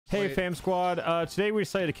Hey, Wait. Fam Squad. Today we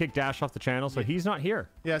decided to kick Dash off the channel, so he's not here.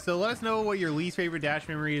 Yeah, so let us know what your least favorite Dash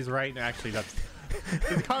memory is right now. Actually, that's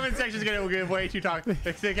the comment section is going to give way too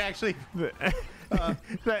toxic, actually.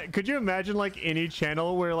 Could you imagine, like, any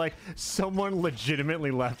channel where, like, someone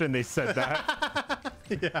legitimately left and they said that?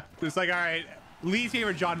 Yeah. It's like, all right, least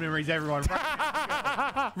favorite John memories, everyone.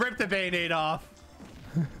 Rip the Band-Aid off.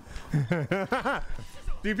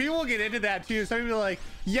 Dude, people will get into that too. Some people are like,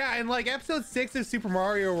 yeah, and like episode 6 of Super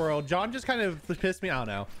Mario World, John just kind of pissed me out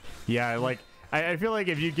now. Yeah, like, I feel like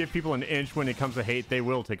if you give people an inch when it comes to hate, they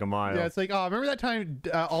will take a mile. Yeah, it's like, oh, remember that time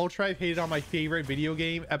Ultra hated on my favorite video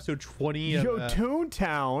game, episode 20 of, Yo,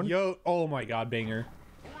 Toontown. Yo, oh my god, banger.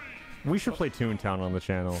 We should play Toontown on the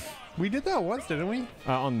channel. We did that once, didn't we?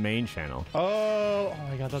 On the main channel. Oh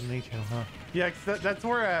my god, that's the main channel, huh? Yeah, 'cause that's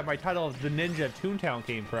where my title of The Ninja Toontown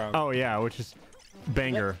came from. Oh, yeah, which is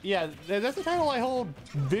banger. Yeah, that's a title I hold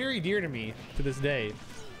very dear to me to this day.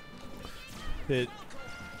 It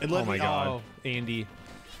let Oh my me, God. oh, Andy.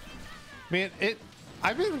 Man,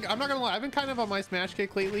 I'm not gonna lie, I've been kind of on my Smash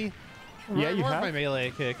kick lately. Yeah, you More of have? my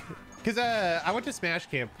Melee kick. Because I went to Smash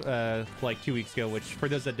Camp like 2 weeks ago, which for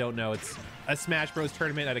those that don't know, it's a Smash Bros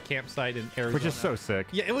tournament at a campsite in Arizona. Which is so sick.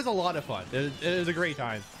 Yeah, it was a lot of fun. It was a great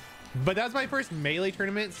time. But that was my first Melee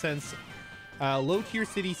tournament since Low Tier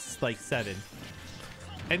City like 7.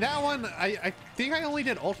 And that one, I think I only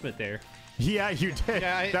did Ultimate there. Yeah, you did.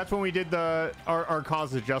 Yeah, That's when we did our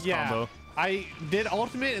cause is just Yeah, combo. I did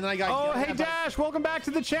Ultimate and then I got... Oh, yelled hey, at by- Dash, welcome back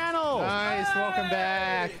to the channel. Nice, welcome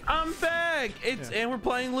back. I'm back. And we're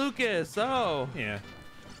playing Lucas. Oh, Yeah.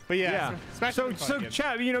 But yeah, Yeah. Smash So, was a fun so game.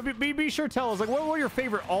 chat, you know, be sure to tell us, like, what were your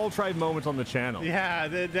favorite all-tribe moments on the channel? Yeah,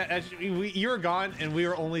 you were gone and we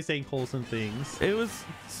were only saying wholesome things. it was.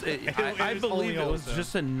 I was believe only it was awesome.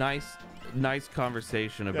 just a nice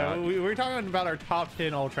conversation Yeah, about. we were talking about our top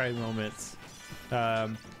 10 Ultra moments.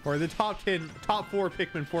 Or the top 4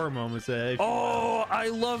 Pikmin 4 moments. Oh, I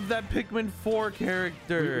love that Pikmin 4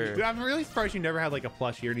 character. I'm really surprised you never had like a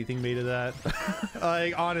plushie or anything made of that.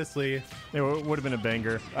 Like, honestly, It would have been a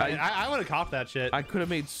banger. I would have copped that shit. I could have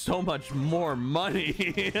made so much more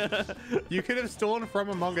money. You could have stolen from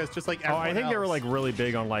Among Us just like Oh, everyone I think they were, else. like, really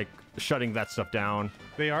big on, like, shutting that stuff down.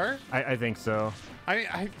 They are? I think so.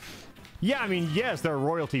 Yeah, I mean, yes, they're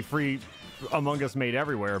royalty-free Among Us made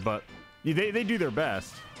everywhere, but they do their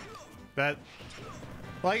best. That,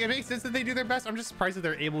 like, it makes sense that they do their best. I'm just surprised that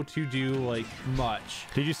they're able to do like much.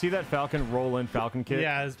 Did you see that Falcon roll-in Falcon kit?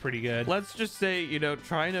 Yeah, it's pretty good. Let's just say, you know,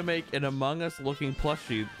 trying to make an Among Us looking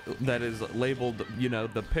plushie that is labeled, you know,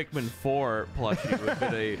 the Pikmin 4 plushie would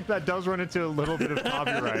have been That does run into a little bit of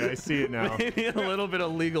copyright. I see it now. maybe a little bit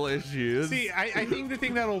of legal issues. See, I think the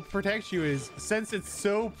thing that'll protect you is since it's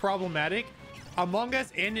so problematic, Among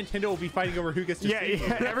Us and Nintendo will be fighting over who gets to Yeah, sue you.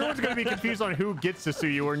 yeah. Everyone's going to be confused on who gets to sue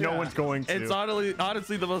you or no Yeah. one's going to. It's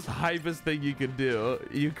honestly the most hypest thing you could do.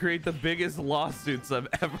 You create the biggest lawsuits of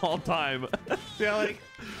all time. Yeah, like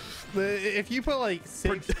if you put like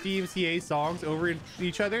 6 DMCA songs over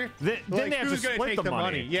each other, Then like, they have to who's gonna split take the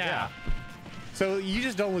money. Yeah. So you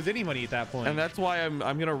just don't lose any money at that point. And that's why I'm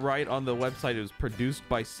gonna write on the website it was produced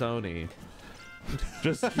by Sony.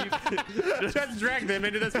 Just keep just drag them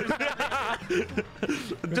into this.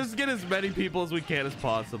 just get as many people as we can as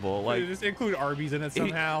possible. Like Just include Arby's in it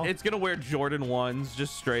somehow. it's gonna wear Jordan 1s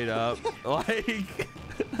just straight up. Like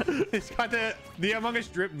It's got the Among Us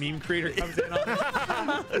drip meme creator comes in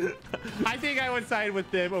on it. I think I would side with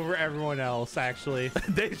them over everyone else, actually.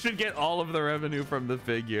 they should get all of the revenue from the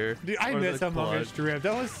figure. Dude, I Or miss the Among plug. Us drip.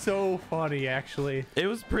 That was so funny, actually. It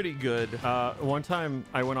was pretty good. One time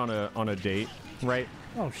I went on a date, right?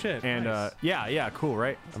 Oh shit. And nice. yeah, cool,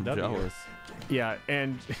 right? I'm W. jealous. Yeah,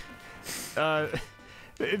 and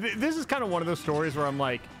this is kind of one of those stories where I'm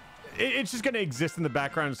like, it's just going to exist in the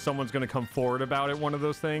background and someone's going to come forward about it, one of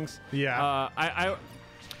those things. Yeah. I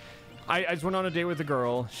just went on a date with a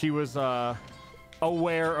girl. She was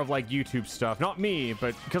aware of, like, YouTube stuff. Not me,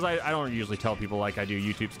 but because I don't usually tell people, like, I do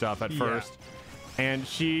YouTube stuff at Yeah. first. And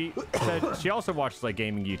she said she also watches, like,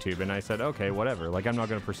 gaming YouTube. And I said, okay, whatever. Like, I'm not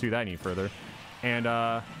going to pursue that any further. And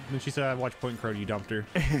then she said, "I watched Point Crow. You dumped her."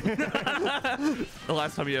 The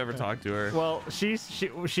last time you ever talked to her. well, she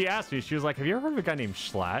asked me. She was like, "Have you ever heard of a guy named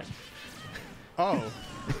Schlatt?" Oh.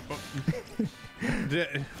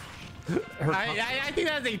 I think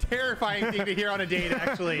that's a terrifying thing to hear on a date,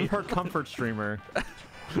 actually. Her comfort streamer.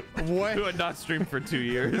 What? Who had not streamed for 2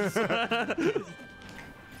 years.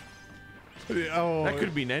 Oh. That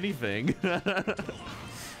could mean anything.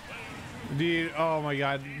 Dude, oh my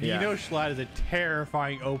god. Yeah. You know Schlatt is a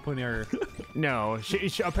terrifying opener. No, she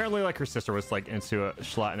apparently like her sister was like into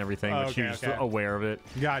Schlatt and everything, Oh, but she okay, was just okay. aware of it.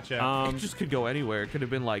 Gotcha. It just could go anywhere. It could have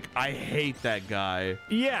been like, I hate that guy.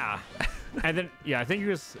 Yeah. And then, yeah, I think it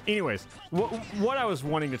was, anyways, what I was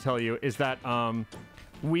wanting to tell you is that,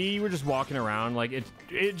 we were just walking around, like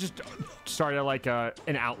it just started at like an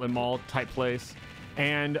outlet mall type place.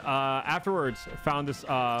 And, afterwards found this,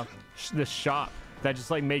 this shop that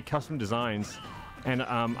just like made custom designs. And,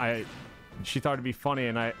 she thought it'd be funny.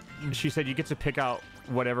 And she said, you get to pick out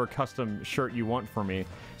whatever custom shirt you want for me.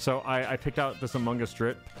 So I picked out this Among Us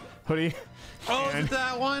drip hoodie. Oh, is and- it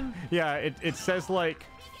that one? Yeah, it says like,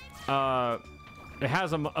 it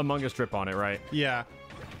has Among Us drip on it, right? Yeah.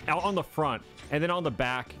 Out on the front, and then on the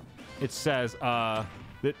back, it says that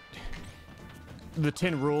the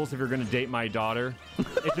 10 rules if you're gonna date my daughter.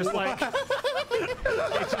 It's just like,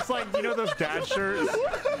 it's just like, you know those dad shirts.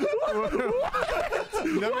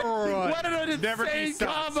 Number one. What an Never be insane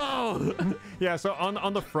sus. combo! Yeah, so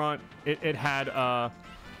on the front, it had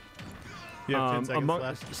You have 10 seconds Among,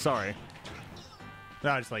 left. sorry. No,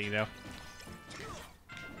 I'll just let you know.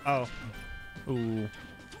 Oh. Ooh.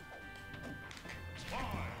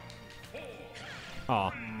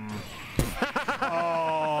 Oh,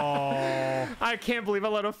 Oh. I can't believe I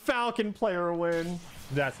let a Falcon player win.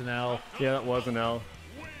 That's an L. Yeah, that was an L.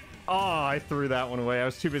 Oh, I threw that one away. I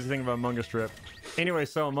was too busy thinking about Among Us drip. Anyway,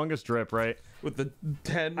 so Among Us drip, right? With the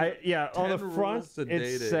 10. Yeah, on the 10 front rules to it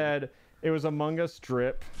dating. said it was Among Us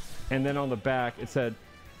drip, and then on the back it said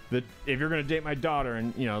that if you're gonna date my daughter,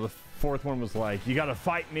 and you know the fourth one was like you gotta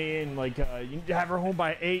fight me and like you have her home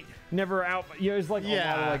by 8, never out. You know, it's like a lot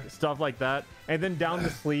Yeah. of like stuff like that. And then down the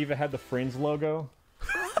sleeve it had the Friends logo.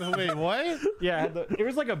 Wait, what? Yeah, it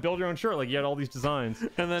was like a build your own shirt. Like you had all these designs.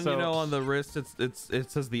 And then So- you know on the wrist it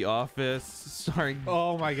says The Office starring.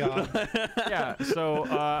 Oh my god. Yeah, so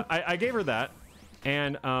I gave her that.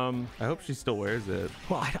 And I hope she still wears it.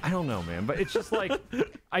 well, I don't know, man, but it's just like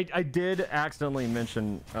I did accidentally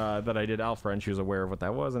mention that I did Alpha, and she was aware of what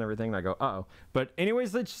that was and everything. And I go, uh-oh. But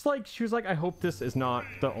anyways, it's just like she was like, I hope this is not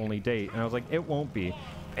the only date, and I was like, it won't be.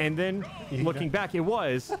 And then looking back, it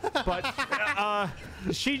was. But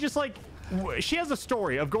she just like. She has a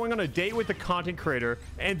story of going on a date with a content creator,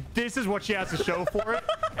 and this is what she has to show for it.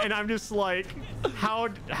 And I'm just like, how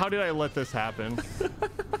did I let this happen?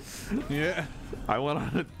 Yeah. I went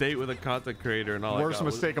on a date with a content creator, and all Worst I got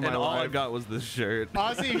mistake of was, my and all I life. got was this shirt.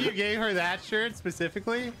 Honestly, if you gave her that shirt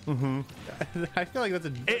specifically, I feel like that's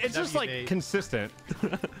a. It's just like date. consistent.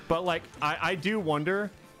 But like, I do wonder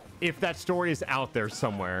if that story is out there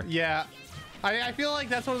somewhere. Yeah, I feel like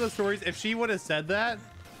that's one of those stories. If she would have said that,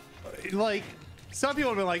 like, some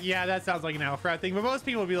people would be like, "Yeah, that sounds like an Alfred thing," but most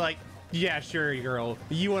people would be like, "Yeah, sure, girl,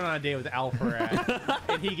 you went on a date with Alfred,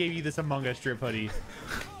 and he gave you this Among Us strip hoodie."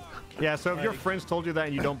 Yeah, so if your friends told you that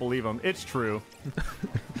and you don't believe them, it's true.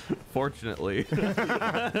 Fortunately.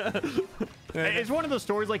 It's one of those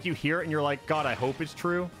stories like you hear it and you're like, God, I hope it's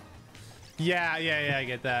true. Yeah, I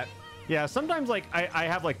get that. Yeah, sometimes like I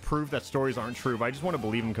have like proof that stories aren't true, but I just want to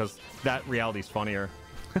believe them because that reality's funnier.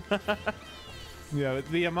 Yeah,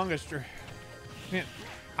 the Among Us strip. Man,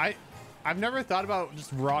 I've never thought about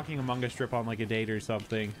just rocking Among Us strip on like a date or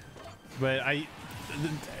something, but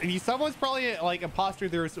someone's probably like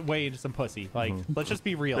impostered their way into some pussy. Like, let's just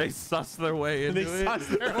be real. They suss their way into They it. suss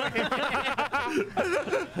their way.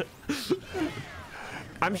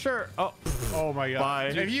 I'm sure. Oh, Oh my god!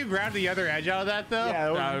 Bye. Have you grabbed the other edge out of that though? yeah,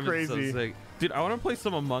 that That would would've be been crazy. so sick. Dude, I want to play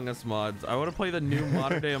some Among Us mods. I want to play the new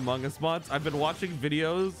modern day Among Us mods. I've been watching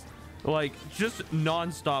videos, like just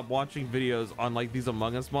non-stop watching videos on like these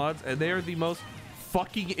Among Us mods, and they are the most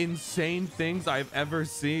fucking insane things I've ever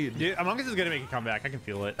seen. Dude, Among Us is gonna make a comeback. I can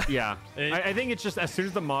feel it. Yeah, It- I think it's just as soon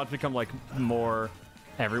as the mods become like more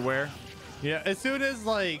everywhere. Yeah, as soon as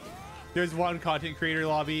like there's one content creator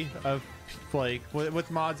lobby of like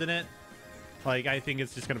with mods in it, like I think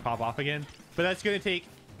it's just gonna pop off again. But that's gonna take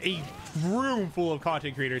a room full of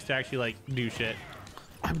content creators to actually like do shit.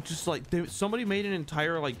 I'm just like, somebody made an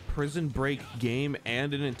entire like Prison Break game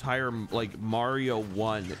and an entire like Mario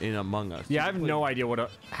 1 in Among Us. Yeah, I have no idea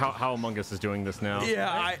how Among Us is doing this now.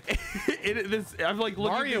 Yeah, I'm like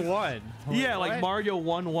looking Mario at- 1. Yeah, like What? Mario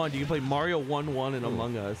 1-1. You can play Mario 1-1 in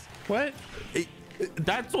Among Us. What?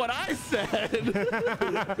 That's what I said.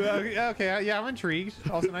 Okay, yeah, I'm intrigued.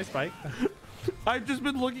 Also, nice spike. I've just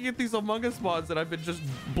been looking at these Among Us mods and I've been just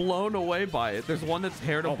blown away by it. There's one that's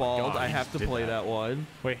hair to Oh my bald. God, I you have just to did play that. that one.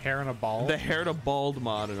 Wait, hair on a ball? The hair to bald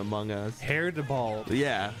mod in Among Us. hair to ball.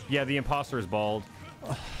 Yeah. Yeah, the imposter is bald.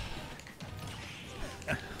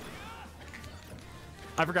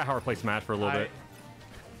 I forgot how to play Smash for a little bit.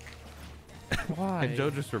 Why? And Joe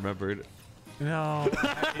just remembered. No.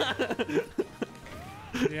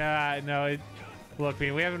 Yeah, no. Look,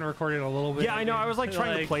 man, we haven't recorded in a little bit. Yeah, I know. I was like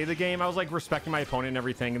trying to play the game. I was like respecting my opponent and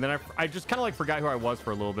everything, and then I just kind of like forgot who I was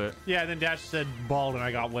for a little bit. Yeah, and then Dash said bald, and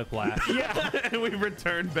I got whiplash. Yeah. And we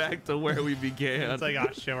returned back to where we began. It's like, oh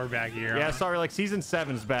shit, we're back here. Yeah, huh? sorry. Like season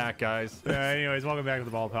 7's back, guys. Anyways, welcome back to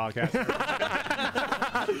the Bald Podcast.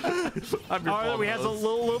 I'm your All right, bald we had a host.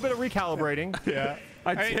 little bit of recalibrating. Yeah.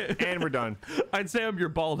 And we're done. I'd say I'm your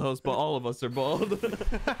bald host, but all of us are bald.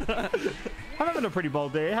 I'm having a pretty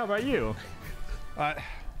bald day. How about you?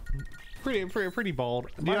 Pretty bald.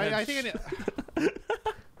 Dude, I think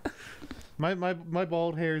my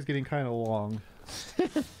bald hair is getting kind of long.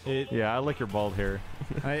 Yeah, I like your bald hair.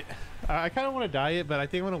 I kind of want to dye it, but I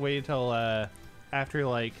think I'm gonna wait until after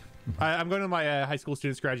like I'm going to my high school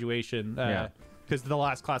students graduation. Yeah. Because the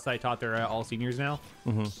last class I taught, they're all seniors now,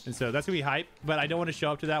 and so that's gonna be hype. But I don't want to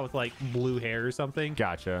show up to that with like blue hair or something.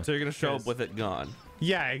 Gotcha. So you're gonna show up with it gone.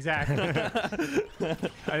 Yeah, exactly. They're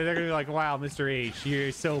gonna be like, "Wow, Mr. H,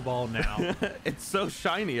 you're so bald now." It's so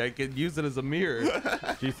shiny. I could use it as a mirror.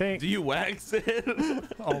 Do you think? Do you wax it?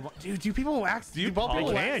 Oh, dude, do people wax? Do bald people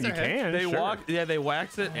You wax can. their You heads? can. They sure. walk. Yeah, they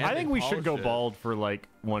wax it. And I think they we should go polish it. bald for like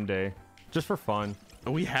one day, just for fun.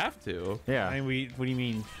 We have to. Yeah. I mean, what do you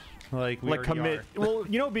mean? Like, we Like already commit. are. Well,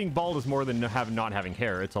 you know, being bald is more than not having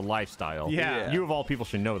hair. It's a lifestyle. Yeah. You of all people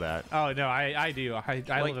should know that. Oh no, I do.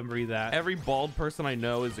 I live and breathe that. Every bald person I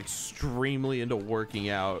know is extremely into working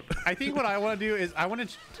out. I think what I want to do is I want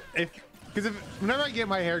to, because whenever I get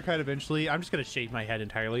my hair cut eventually, I'm just gonna shave my head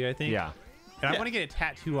entirely. I think. Yeah. And I Yeah. want to get a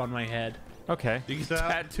tattoo on my head. Okay. You can So-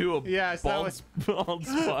 tattoo a yeah, so bald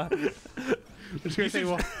spot. It's just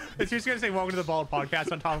gonna say, it's just gonna say "Welcome to the Bald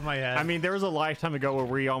Podcast" on top of my head. I mean, there was a lifetime ago where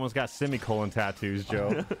we almost got semicolon tattoos,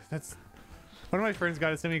 Joe. that's one of my friends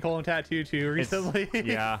got a semicolon tattoo too It's- recently.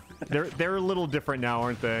 yeah. They're a little different now,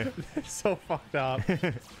 aren't they? It's so fucked up.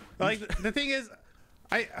 Like the thing is,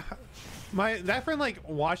 that friend like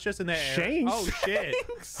watched us in that era. Shanks? Oh shit!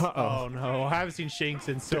 Uh-oh. Oh no, I haven't seen Shanks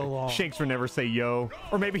in so long. Shanks would never say yo.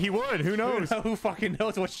 Or maybe he would. Who knows? Who fucking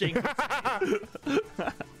knows what Shanks?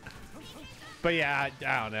 But yeah,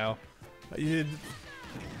 I don't know. I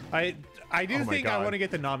do Oh my think I God. want to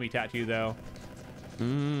get the Nami tattoo though.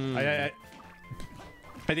 I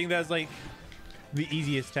think that's like the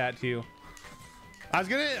easiest tattoo.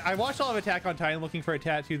 I watched all of Attack on Titan looking for a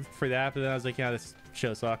tattoo for that, but then I was like, yeah, this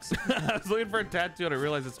show sucks. I was looking for a tattoo and I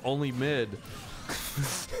realized it's only mid.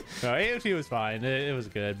 No, AO2 was fine. It was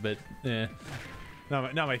good, but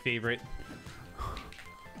not my favorite.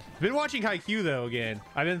 Been watching Haikyuu though again.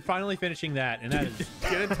 I've been finally finishing that, and that is.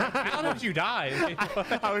 How did you die?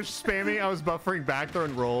 I was spamming. I was buffering back there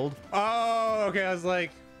and rolled. Oh, okay. I was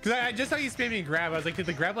like, because I just saw you spamming grab. I was like, did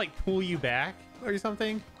the grab like pull you back or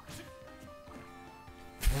something?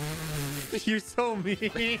 You're so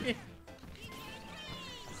mean.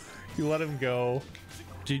 You let him go.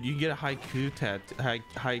 Dude, you get a haiku tattoo.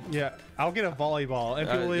 Yeah, I'll get a volleyball, and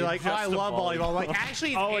people will be like, "Oh, I just a love volleyball." I'm like,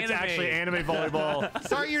 actually, it's Oh, it's anime. actually anime volleyball.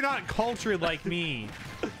 Sorry, you're not cultured like me.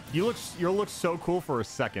 You'll look so cool for a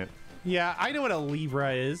second. Yeah, I know what a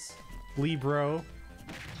Libra is. Libra.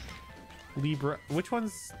 Which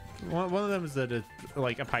one's one of them is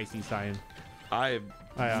like a Pisces sign. I've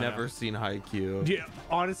I don't never know. seen Haikyuu. Yeah,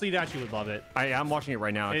 honestly, Dachi would love it. I'm watching it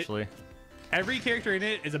right now, actually. Every character in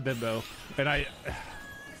it is a bimbo, and I.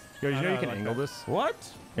 Yo, you I know know, you I can like angle that. this? What?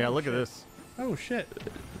 Yeah, look at this. Oh shit!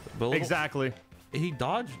 The little- Exactly. He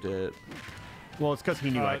dodged it. Well, it's because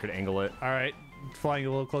he knew I could angle it. All right, flying a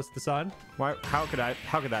little close to the sun. Why? How could that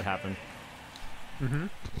happen?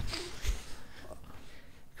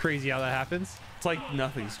 Crazy how that happens. It's like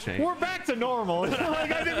nothing's changed. We're back to normal.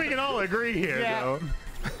 Like, I think we can all agree here, Yeah. though.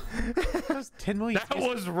 That was 10 million. That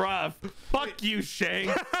was rough. Fuck you,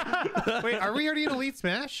 Shanks. Wait, are we already in Elite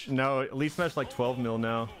Smash? No, Elite Smash like 12 mil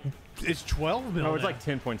now. It's 12 million. Oh, it's like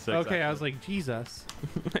 10.6. Okay, I was like, Jesus.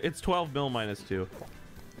 It's 12 mil minus 2.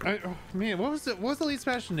 Man, what was Elite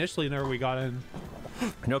Smash initially? Whenever we got in,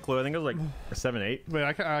 No clue. I think it was like a 7, 8. but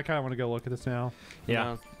I kind of want to go look at this now. Yeah.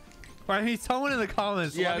 No. I mean, someone in the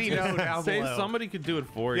comments, let me know down Say below. somebody could do it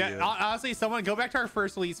for Yeah, you. honestly, someone go back to our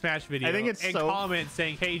first Elite Smash video. I think it's and so- comment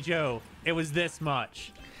saying, "Hey Joe, it was this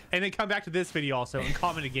much," and then come back to this video also and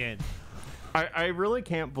comment again. I really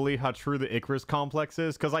can't believe how true the Icarus complex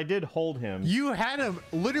is, because I did hold him. You had him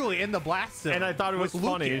literally in the blast zone, And I thought it was with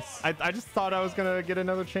funny. Lucas. I just thought I was going to get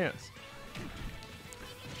another chance.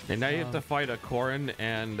 And now you have to fight a Corrin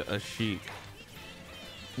and a Sheik.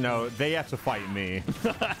 No, they have to fight me.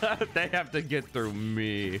 They have to get through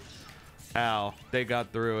me. Ow, they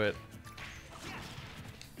got through it.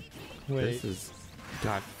 Wait, This is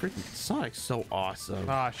God, freaking Sonic's so awesome.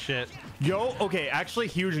 Ah, shit. Yo, okay, actually,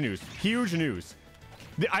 huge news. Huge news.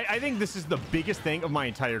 I think this is the biggest thing of my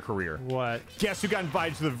entire career. What? Guess who got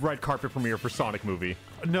invited to the red carpet premiere for Sonic movie?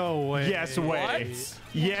 No way. Yes way. What?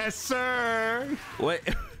 Yes, sir. Wait.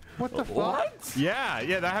 What the fuck? What? Yeah,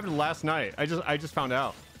 that happened last night. I just found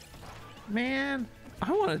out. Man.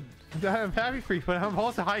 I want I'm happy for you, but I'm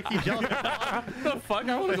also high-key jealous. to. The fuck?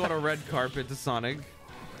 I want to go on a red carpet to Sonic.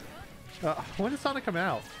 When does Sonic come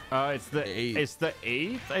out? It's the 8th. It's the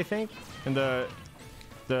 8th, I think, and the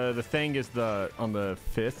thing is on the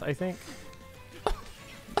 5th, I think.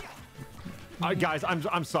 Guys,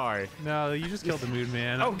 I'm sorry. No, you just killed the mood,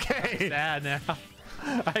 man. I'm Okay. sad now.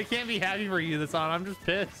 I can't be happy for you this on. I'm just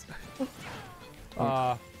pissed.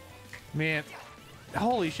 Man.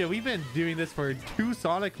 Holy shit, we've been doing this for 2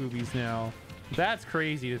 Sonic movies now. That's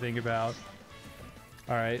crazy to think about.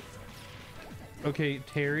 All right. Okay,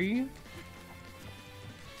 Terry.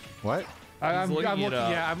 What? I'm looking looking. it up.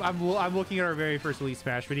 Yeah, I'm looking at our very first Elite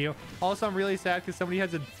Smash video. Also, I'm really sad because somebody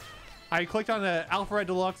has a. I clicked on the Alpha Red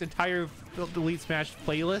Deluxe entire Elite Smash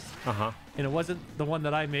playlist, and it wasn't the one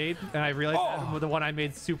that I made, and I realized that the one I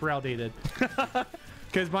made is super outdated.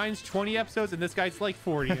 Because mine's 20 episodes and this guy's like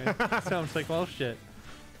 40. So I'm just like, well, shit.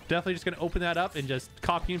 Definitely just gonna open that up and just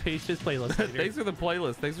copy and paste his playlist. Later. Thanks for the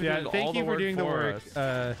playlist. Thanks for doing Thank all you the for work doing the for work.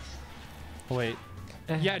 us. Wait.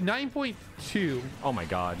 Yeah, 9.2. Oh my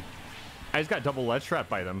god. I just got double ledge trapped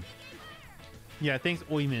by them. Yeah, thanks,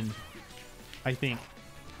 Oyman. I think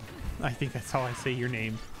that's how I say your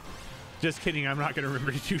name. Just kidding. I'm not gonna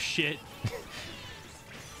remember to do shit.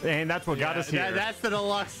 And that's what got us here. That's the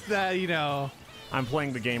deluxe. You know. I'm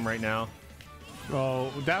playing the game right now.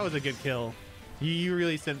 Oh, that was a good kill. You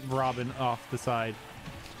really sent Robin off the side.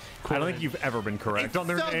 I don't think you've ever been correct on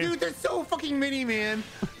their name. Dude, there's so fucking many, man.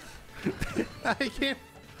 I can't.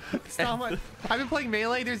 Stop my, I've been playing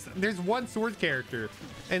Melee. There's one sword character,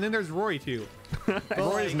 and then there's Roy too.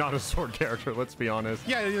 Roy is not a sword character. Let's be honest.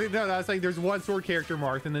 Yeah, no, that's like there's one sword character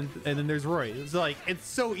marked, and then there's Roy. It's like it's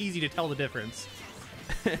so easy to tell the difference.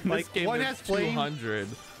 This game one is has flame. 200.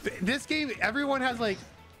 This game, everyone has like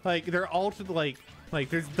they're all like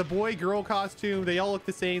there's the boy girl costume. They all look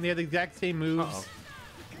the same. They have the exact same moves. Uh-oh.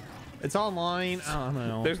 It's online. I don't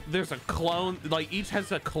know. There's a clone. Like each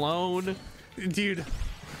has a clone. Dude.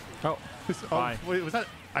 Oh, bye. Wait, was that?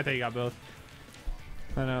 I think you got both.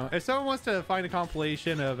 I know. If someone wants to find a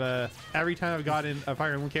compilation of every time I've gotten a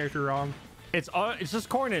Fire Emblem character wrong, It's just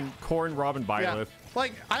Corn Robin Byleth.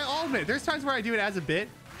 like I'll admit, there's times where I do it as a bit,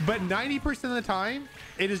 but 90% of the time,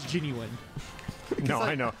 it is genuine. No, like-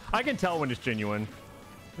 I know. I can tell when it's genuine.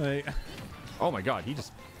 Like, Oh my god, he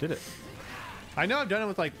just did it. I know I've done it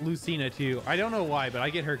with like Lucina too. I don't know why, but I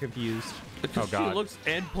get her confused. Because God. she looks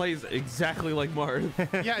and plays exactly like Marth.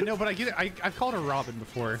 Yeah, no, but I get it. I've called her Robin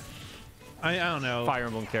before. I don't know. Fire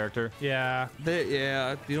Emblem character. Yeah.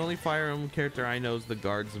 The only Fire Emblem character I know is the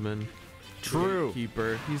Guardsman. True.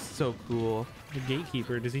 Keeper. He's so cool. The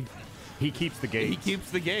gatekeeper. Does he? He keeps the gate. He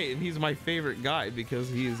keeps the gate, and he's my favorite guy because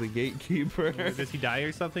he is a gatekeeper. Does he die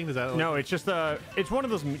or something? Does that? No, it's just it's one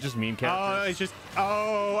of those just meme Oh, characters. it's just.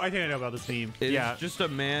 Oh, I think I know about this meme. It's Yeah. just a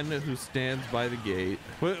man who stands by the gate.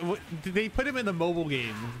 What, did they put him in the mobile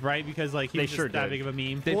game, right? Because like he They was just sure that did. big of a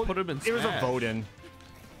meme. They put him in It was a Smash. vote in,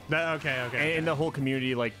 Okay. and the whole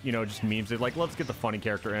community just memes it. Like, let's get the funny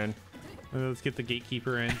character in. Let's get the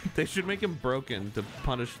gatekeeper in. They should make him broken to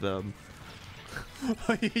punish them.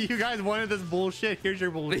 You guys wanted this bullshit. Here's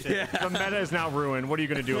your bullshit. Yeah. The meta is now ruined. What are you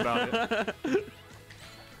gonna do about it?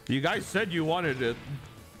 You guys said you wanted it.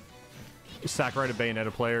 Sakurai to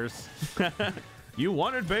Bayonetta players. You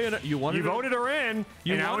wanted Bayonetta. You wanted. You voted her in.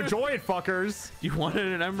 You and now wanted- enjoy it, fuckers. You wanted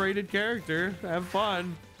an M-rated character. Have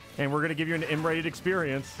fun. And we're gonna give you an M-rated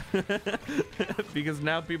experience. Because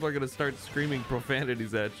now people are gonna start screaming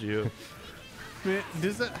profanities at you. Man,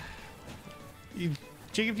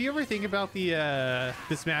 Jacob, do you ever think about the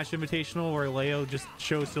Smash Invitational where Leo just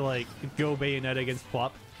chose to like go Bayonetta against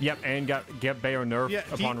Plop? Yep, and get Bayo nerfed Yeah,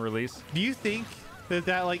 upon release. Do you think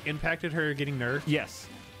that like impacted her getting nerfed? Yes.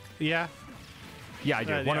 Yeah. Yeah, I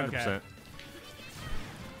do. Yeah, 100%.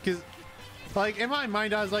 Because, like, in my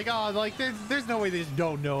mind, I was like, oh, like, there's no way they just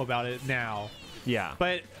don't know about it now. Yeah.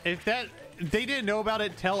 But if they didn't know about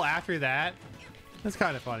it till after that, that's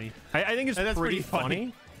kind of funny. I think it's That's pretty pretty funny.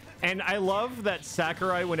 funny. And I love that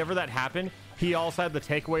Sakurai, whenever that happened, he also had the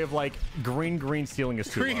takeaway of like green stealing is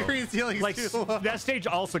too low. Green ceiling Like too low. that stage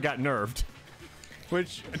also got nerfed.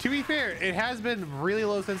 Which, to be fair, it has been really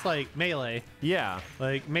low since like Melee. Yeah.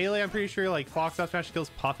 Like Melee, I'm pretty sure like Fox Up Smash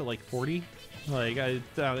skills popped at like 40. Like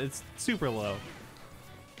it's super low.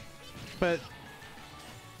 But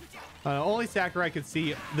Only Sakurai could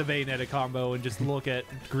see the Bayonetta combo and just look at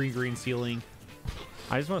green ceiling.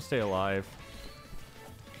 I just want to stay alive.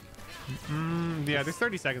 Yeah, there's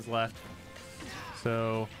 30 seconds left.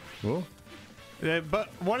 So, Ooh. but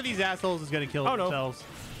one of these assholes is gonna kill Oh, no. themselves.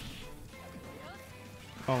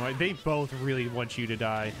 Oh my! They both really want you to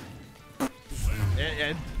die.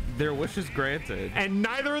 And their wish is granted. And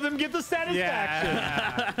neither of them get the satisfaction.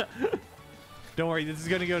 Yeah. Don't worry, this is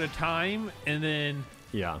gonna go to time, and then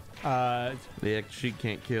Yeah. Yeah, she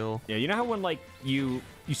can't kill. Yeah, you know how when like you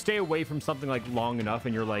stay away from something like long enough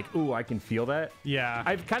and you're like, ooh, I can feel that? yeah.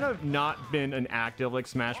 I've kind of not been an active like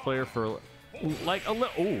Smash player for like a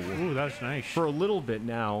little Ooh, that's nice. for a little bit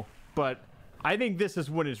now, but I think this is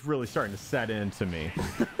when it's really starting to set into me.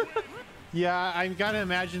 Yeah, I gotta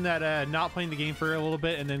imagine that not playing the game for a little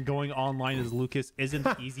bit and then going online as Lucas isn't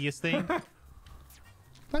the easiest thing.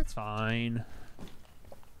 That's fine.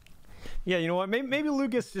 Yeah, you know what? Maybe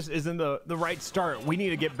Lucas just isn't the right start. We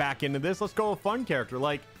need to get back into this. Let's go with fun character.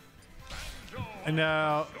 Like,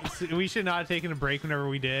 No, we should not have taken a break whenever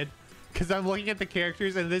we did, because I'm looking at the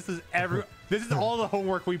characters and this is all the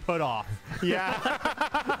homework we put off. yeah,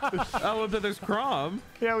 Oh, but there's Crom.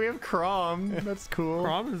 yeah, we have Crom. That's cool.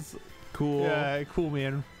 Crom is cool. Yeah, cool,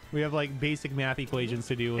 man. We have like basic math equations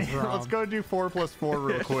to do with Let's go do 4 + 4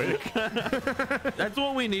 real quick. That's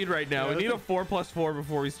what we need right now. Yeah, We need a 4 + 4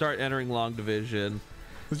 before we start entering long division.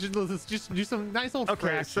 Let's just do some nice old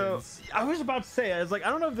Okay, so fractions. I was about to say, I was like, I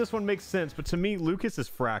don't know if this one makes sense, but to me, Lucas is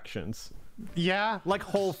fractions, Yeah. like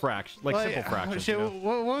whole fractions, like simple fractions. Shit, You know?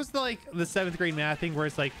 what was the the 7th grade math thing where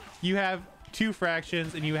it's like you have 2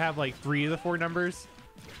 fractions and you have like 3 of the 4 numbers?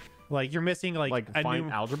 Like you're missing like a find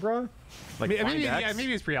new algebra, like maybe, find X? yeah,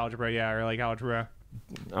 maybe it's pre-algebra, yeah, or like algebra.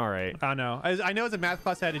 All right, I don't know. I know it's a math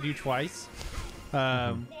class I had to do twice.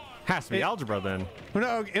 has to be algebra then.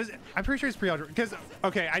 Well, no, I'm pretty sure it's pre-algebra because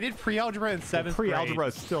okay, I did pre-algebra in 7th grade. Pre-algebra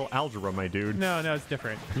is still algebra, my dude. No, it's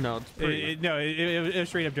different. No, it's pretty. It was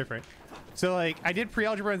straight up different. So like I did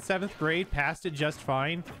pre-algebra in 7th grade, passed it just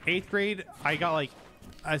fine. 8th grade, I got like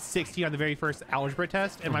a 60 on the very first algebra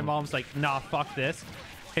test, and my mom's like, "Nah, fuck this."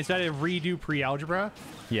 And so I had to redo pre-algebra,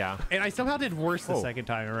 Yeah, and I somehow did worse the Oh. second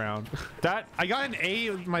time around. that I got an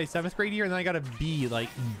A my 7th grade year, and then I got a B like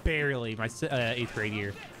barely my 8th grade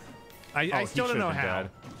year. I he still don't should've know been how. bad.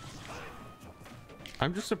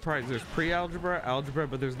 I'm just surprised there's pre-algebra, algebra,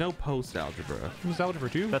 but there's no post-algebra. It was algebra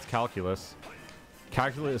too. That's calculus.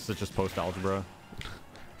 Calculus is just post-algebra.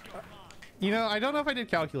 You know, I don't know if I did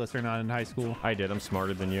calculus or not in high school. I did. I'm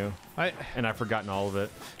smarter than you, and I've forgotten all of it.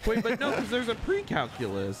 Wait, but no, because there's a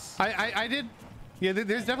pre-calculus. I did. Yeah,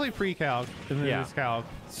 there's definitely pre-calc and then Yeah. there's calc.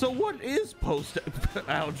 So what is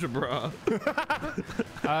post-algebra?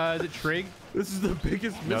 Is it trig? This is the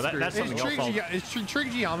biggest No, mystery. that's It's something else.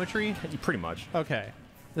 trig geometry. Pretty much. Okay,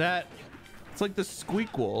 that It's like the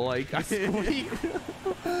squeakquel. Like I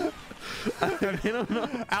don't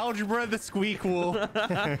know. algebra, the squeakquel,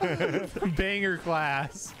 banger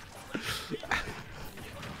class.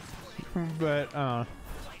 But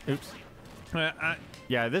Oops. I,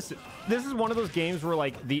 Yeah, this is one of those games where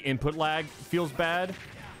like the input lag feels bad,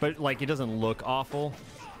 but like it doesn't look awful.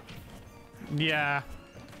 yeah.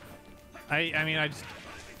 I mean,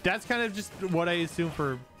 that's kind of just what I assume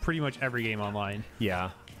for pretty much every game online. Yeah.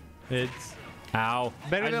 It's Ow.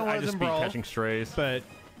 Better than I was just in beat Brawl. catching strays. but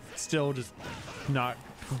still just not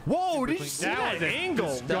Whoa! Did you quick. see That that was an angle?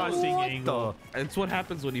 disgusting What angle. It's what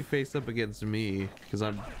happens when you face up against me, because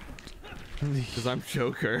I'm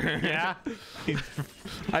Joker. yeah.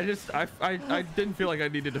 I didn't feel like I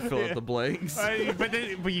needed to fill out the blanks.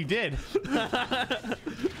 But you did.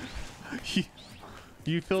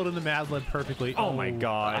 you filled in the Mad Lib perfectly. Oh my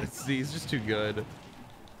god. He's just too good.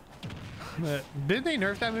 Did they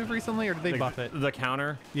nerf that move recently, or did they buff it? The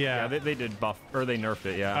counter? Yeah. they did buff, or they nerfed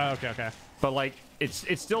it, yeah. Oh, okay. But like, it's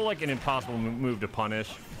still like an impossible move to punish,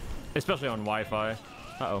 especially on Wi-Fi.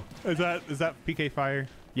 Uh-oh. Is that PK Fire?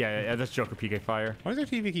 Yeah, that's Joker PK Fire. Why does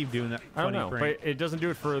their TV keep doing that? I don't funny know, prank? but it doesn't do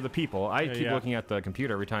it for the people. I keep yeah. looking at the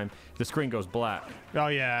computer every time the screen goes black. Oh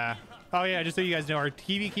yeah. Just so you guys know, our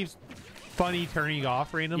TV keeps funny turning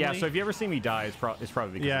off randomly. Yeah, so if you ever see me die, it's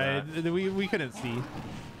probably because yeah, of that. we couldn't see.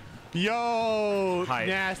 Yo, Hype.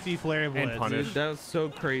 nasty flare blitz. punish. Dude, that was so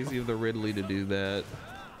crazy of the Ridley to do that.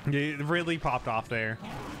 Dude, Ridley popped off there.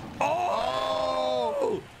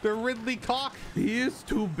 Oh, the Ridley cock. He is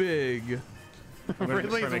too big. I'm gonna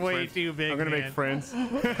Ridley's make way friends. too big. I'm gonna man. make friends.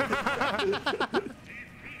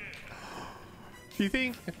 You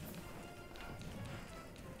think?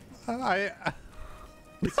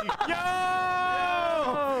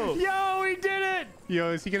 Yo, he did it!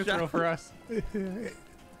 Yo, is he gonna throw for us?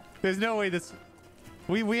 There's no way this.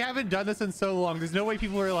 We haven't done this in so long. There's no way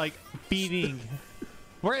people are like feeding.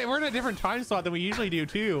 We're in a different time slot than we usually do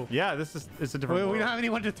too. Yeah, it's a different. We world. don't have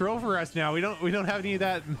anyone to throw for us now. We don't have any of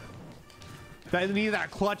that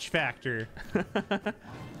clutch factor.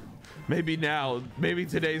 Maybe now, maybe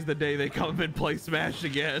today's the day they come and play Smash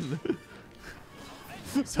again.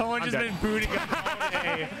 Someone just dead. been booting up all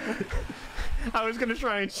day. I was gonna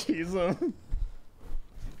try and cheese him.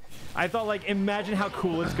 I thought, like, imagine how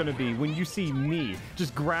cool it's gonna be when you see me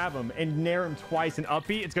just grab him and nair him twice and up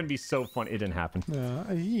B. It's gonna be so fun. It didn't happen.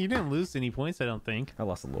 You didn't lose any points, I don't think. I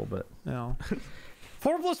lost a little bit. No.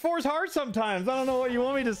 4 + 4 is hard sometimes. I don't know what you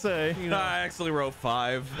want me to say. I actually wrote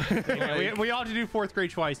 5. we all have to do 4th grade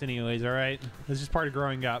twice anyways, all right? It's just part of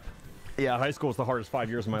growing up. Yeah, high school is the hardest 5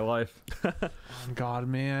 years of my life. God,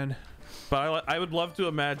 man. But I would love to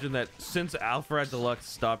imagine that since Alpharad Deluxe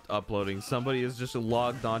stopped uploading, somebody is just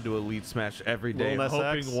logged onto Elite Smash every day, Lil Nas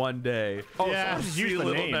hoping X? one day. Oh, Yeah, so just see use the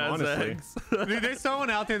Lil name, Nas honestly. X. Dude, there's someone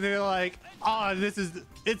out there, they're like, oh,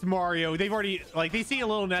 it's Mario. They've already, like, they see a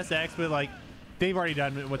little Ness X, but, like, they've already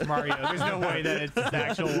done it with Mario. There's no way that it's the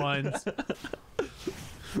actual ones.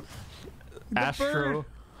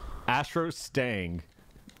 Astro Stang.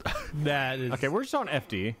 That is... Okay, we're just on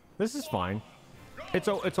FD. This is fine. It's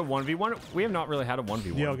a 1v1. We have not really had a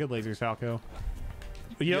 1v1. Yo, good lasers, Falco.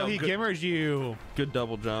 Yo, he good- gimmers you. Good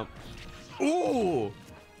double jump. Ooh!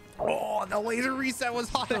 Oh, the laser reset was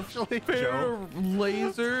hot, actually. Fair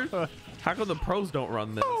laser. How come the pros don't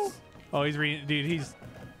run this? Oh, he's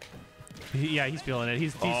yeah, he's feeling it.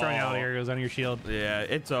 He's throwing out arrows on your shield. Yeah,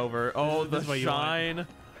 it's over. Oh, This the is what you want. shine.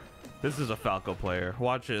 This is a Falco player.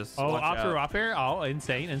 Watch this. Oh, Watch up through out. up air. Oh,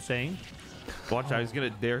 insane. Watch out. He's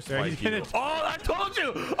going to dare spike he's you. gonna- Oh, I told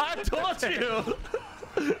you. I told you.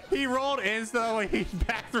 He rolled insta. He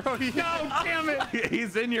back throw you. No, damn it!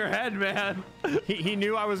 He's in your head, man. He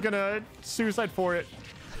knew I was gonna suicide for it,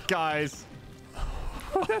 guys.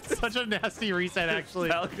 That's such a nasty reset, actually.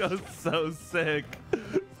 Falco's so sick.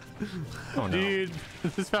 Oh no! Dude,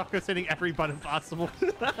 this Falco's hitting every button possible.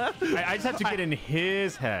 I just have to get in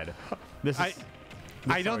his head. This is.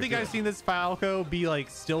 I don't think I've seen this Falco be like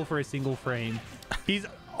still for a single frame. He's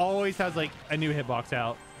always has like a new hitbox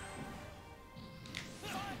out.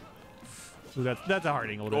 Ooh, that's a hard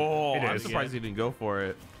angle. Oh, It I'm is. surprised he didn't go for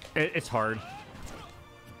it. It's hard.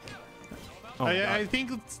 Oh my I God.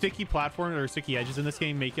 think sticky platforms or sticky edges in this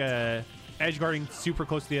game make edge guarding super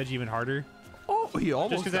close to the edge even harder. Oh, he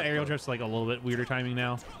almost Just because that got aerial the- drift's like a little bit weirder timing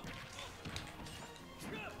now.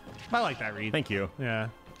 I like that read. Thank you. Yeah.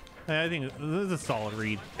 I think this is a solid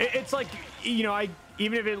read. It's like, you know,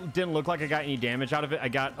 even if it didn't look like I got any damage out of it, I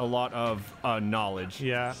got a lot of knowledge.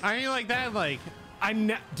 Yeah. I mean, like that, like,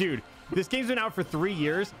 Dude, this game's been out for 3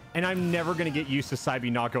 years, and I'm never gonna get used to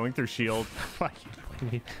Saibi not going through shield. fuck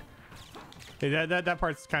you. Hey, that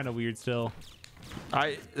part's kind of weird still.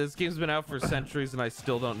 This game's been out for centuries, and I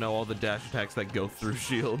still don't know all the dash attacks that go through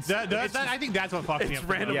shields. I think that's what fucked me It's up.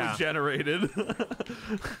 randomly Yeah. generated.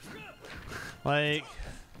 Like,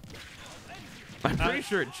 I'm pretty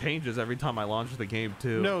sure it changes every time I launch the game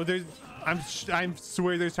too. no, I'm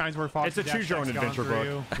swear there's times where Fox It's a choose your own adventure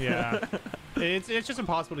book. Yeah. it's just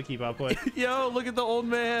impossible to keep up with. Yo, look at the old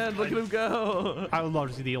man. Look at him go. I would love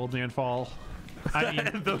to see the old man fall. I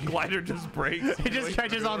mean, The glider just breaks. it just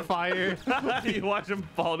catches on fire. You watch him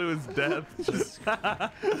fall to his death.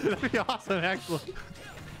 That'd be awesome, actually.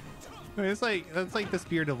 I mean, that's like the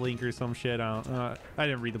Spirit of Link or some shit. I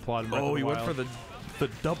didn't read the plot. in Breath of Oh, the he went Wild. for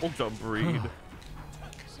the double jump read.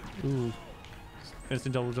 Ooh.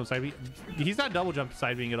 Instant double jump side B. He's not double jump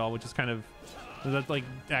side being at all, which is kind of that's like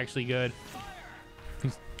actually good.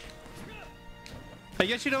 I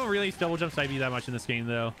guess you don't really double jump side B that much in this game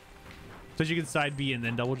though. So you can side B and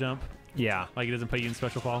then double jump. Yeah. Like it doesn't put you in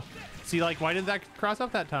special fall. See, like why didn't that cross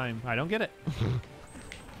up that time? I don't get it.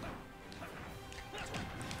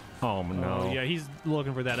 Oh no. Oh yeah, he's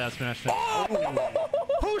looking for that S smash.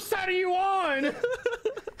 Whose side are you on?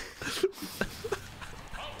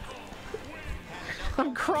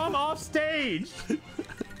 I'm Crom off stage.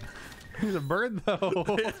 He's a bird though.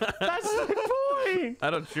 That's the point. I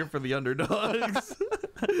don't cheer for the underdogs.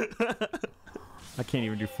 I can't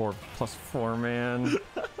even do 4 + 4, man.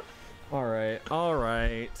 All right.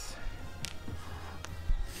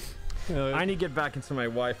 I need to get back into my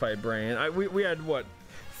Wi-Fi brain. We had what,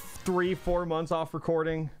 3-4 months off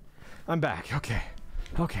recording. I'm back. Okay.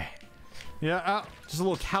 Yeah. Just a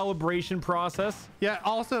little calibration process. Yeah,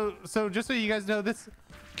 also, so just so you guys know this,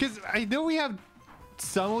 because I know we have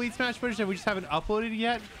some Elite Smash footage that we just haven't uploaded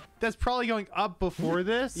yet. That's probably going up before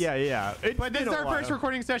this. Yeah. But this is our first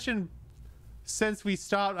recording session since we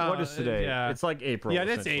stopped. What is today? Yeah. It's like April. Yeah,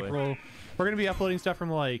 it's essentially. April. We're gonna be uploading stuff from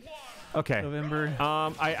like Okay. November.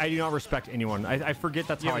 I do not respect anyone. I forget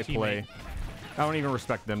that's You how I have a play. I don't even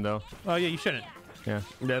respect them though. Oh yeah, you shouldn't. Yeah.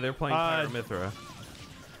 Yeah, they're playing Pyramithra.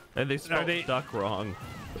 And they spelled duck wrong.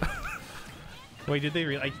 Wait, did they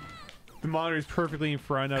really? Like, the monitor's perfectly in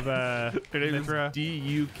front of Their name is Mithra.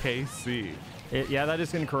 DUKC. Yeah, that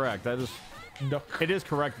is incorrect. That is. It is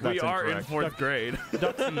correct. That's We are in incorrect. 4th grade.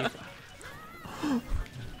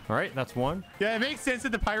 All right, that's one. Yeah, it makes sense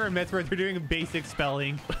that the Pyramithra, they're doing basic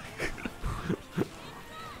spelling.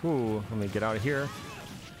 Ooh, let me get out of here.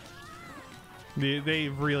 They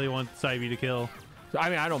really want Cybe to kill. I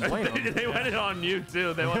mean, I don't blame them. They went it on you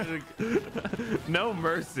too. They wanted to... No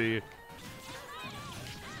mercy.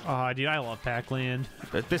 Oh, dude, I love Pac-Land.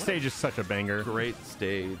 This stage is such a banger. Great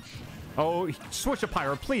stage. Oh, switch to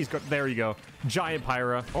Pyra, please. Go. There you go. Giant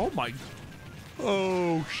Pyra. Oh my...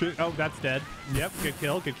 Oh, shit. Oh, that's dead. Yep, good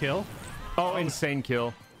kill, good kill. Oh, insane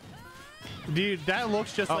kill. Dude, that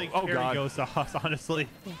looks just like oh, Fairy God. Ghost sauce, honestly.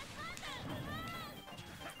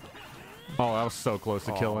 Oh, that was so close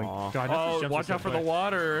to killing. God, that's Oh, just watch so out for the quick.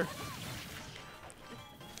 water.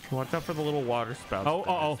 Watch out for the little water spouts. Oh,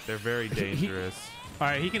 uh-oh. They're very dangerous. All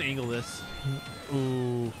right, he can angle this.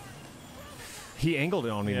 Ooh. He angled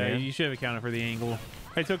it on me, Yeah, man. you should have accounted for the angle.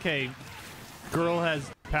 It's okay. Girl has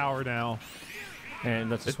power now.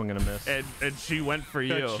 And that's a swing and a miss. And she went for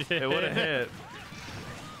you. shit. It would have hit.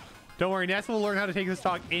 Don't worry, NASA will learn how to take this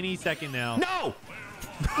talk any second now. No!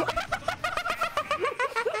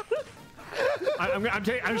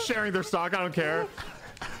 I'm sharing their stock. I don't care.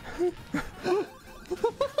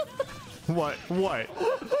 What? What?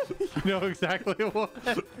 You know exactly what.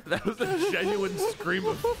 That was a genuine scream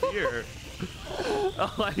of fear.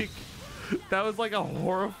 Like, that was like a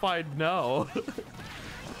horrified no.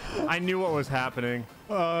 I knew what was happening,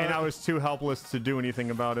 and I was too helpless to do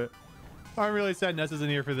anything about it. I'm really sad Ness isn't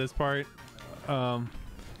here for this part.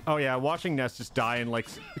 Oh yeah, watching Ness just die in like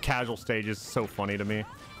casual stages is so funny to me.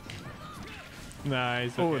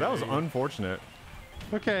 Nice. Oh, okay, that was there you go. unfortunate.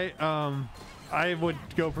 Okay, I would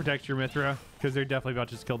go protect your Mithra because they're definitely about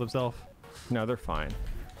to just kill themselves. No, they're fine.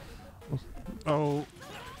 Oh.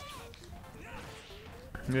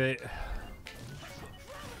 They,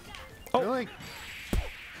 Oh. they're like,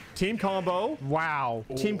 Team combo. wow.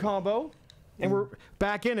 Team combo. And we're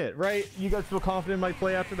back in it, right? You guys feel confident in my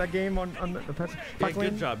play after that game on the Yeah,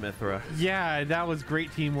 Pac-Land? good job, Mithra. Yeah, that was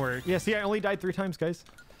great teamwork. Yeah, see, I only died 3 times, guys.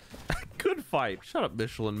 Good fight. Shut up,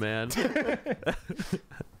 Michelin Man.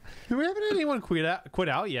 We haven't had anyone quit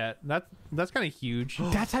out yet. That's kind of huge.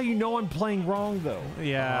 That's how you know I'm playing wrong, though.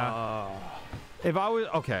 Yeah. If I was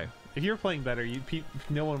okay, If you're playing better,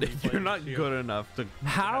 no one would be You're playing not you. good enough to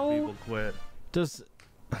How- have people quit.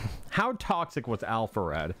 how toxic was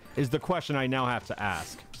Alpharad is the question I now have to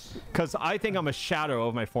ask, because I think I'm a shadow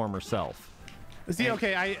of my former self. See,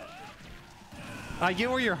 okay, I get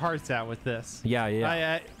where your heart's at with this.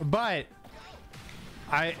 Yeah. But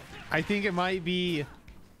I think it might be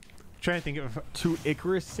trying to think of To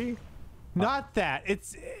Icarus? not that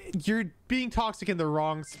it's you're being toxic in the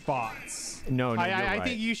wrong spots. No, you're I right.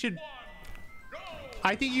 think you should.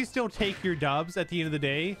 I think you still take your dubs at the end of the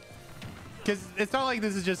day, because it's not like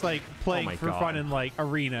this is just like playing my for God. fun in like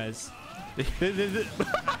arenas. Nice,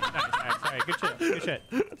 all right, good shit, good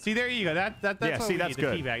shit. See, there you go. That's Yeah, what see, we that's need,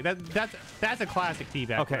 the good. teabag. That's a classic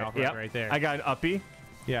teabag. Okay, for Alpha yeah, right there. I got an uppy.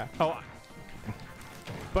 Yeah. Oh,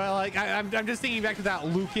 But like I'm just thinking back to that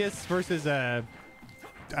Lucas versus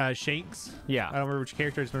Shanks. Yeah. I don't remember which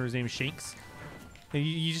character. I just remember his name is Shanks. And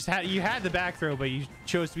you just had the back throw, but you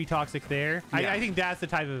chose to be toxic there. Yeah. I think that's the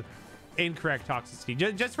type of incorrect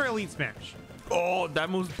toxicity, just for Elite Smash. Oh, that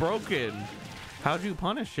move's broken. How'd you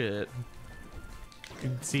punish it?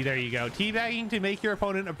 See, there you go. Teabagging to make your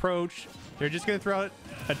opponent approach. They're just gonna throw out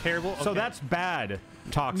a terrible. so okay. that's bad.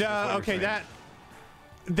 Toxic. is what no. you're Okay, saying.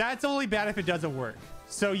 that's only bad if it doesn't work.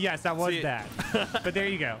 So yes, that was See- bad. But there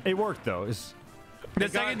you go. It worked though. It's, The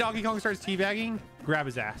second Donkey Kong starts teabagging, grab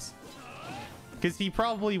his ass. Because he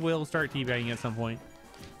probably will start teabagging at some point.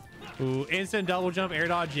 Ooh, instant double jump, air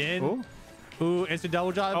dodge in. Ooh. Ooh, instant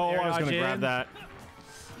double jump, Oh, air I was dodge gonna in. grab that.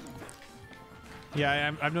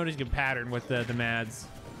 Yeah, I'm noticing a pattern with the Mads.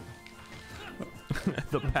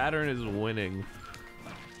 The pattern is winning.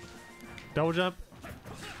 Double jump,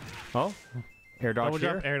 Oh, air dodge double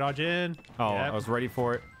here. jump, air dodge in. Oh, Yep. I was ready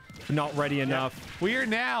for it. Not ready enough. We are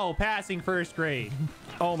now passing first grade.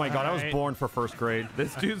 Oh my god, I was Alright. born for first grade.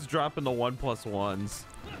 This dude's dropping the 1+1s.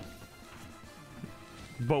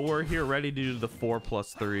 But we're here ready to do the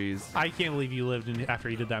 4+3s. I can't believe you lived in after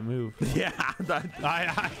you did that move. Yeah, that,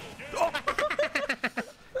 I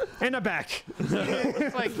And I'm back.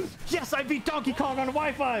 It's like, Yes, I beat Donkey Kong on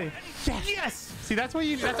Wi-Fi. Yes. see, that's what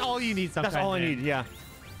you. That's all you need. Sometimes. That's all I man. need. Yeah.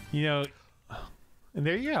 You know. And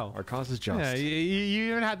there you go. Our cause is just. Yeah,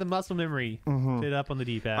 you even had the muscle memory to hit up on the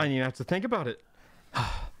D-pad. I even have to think about it.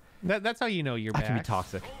 That's how you know you're I back. can be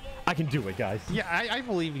toxic. I can do it, guys. Yeah, I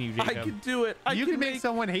believe in you, Jacob. I can do it. You can make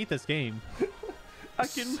someone hate this game. I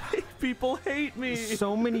can make people hate me.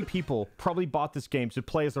 So many people probably bought this game to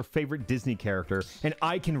play as their favorite Disney character, and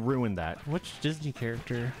I can ruin that. Which Disney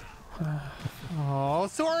character? Oh,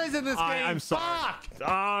 Sora's in this game. I'm sorry. Fuck!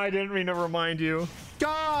 I didn't mean to remind you.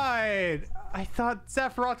 God! I thought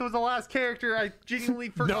Sephiroth was the last character. I genuinely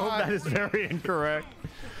No, forgot. that is very incorrect.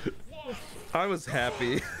 I was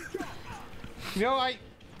happy. You know,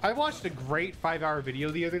 I watched a great 5-hour video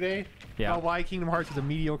the other day Yeah. about why Kingdom Hearts was a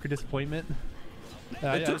mediocre disappointment.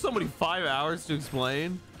 It took somebody 5 hours to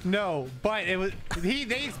explain. No, but it was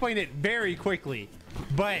they explained it very quickly.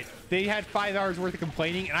 But they had 5 hours worth of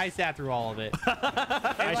complaining, and I sat through all of it.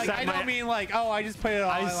 And, like, I don't mean like, oh, I just put it on.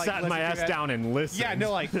 I like, sat my listened ass to it. down and listened. Yeah,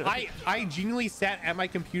 no, like I genuinely sat at my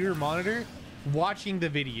computer monitor watching the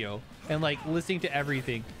video and like listening to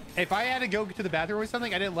everything. If I had to go to the bathroom or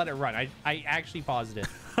something, I didn't let it run. I actually paused it.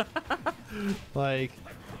 Like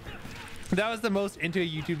that was the most into a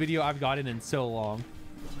YouTube video I've gotten in so long.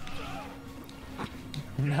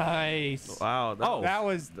 Nice. Wow. Oh. That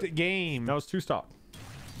was the game. That was 2-stop.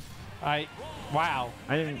 Wow.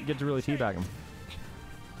 I didn't get to really teabag him.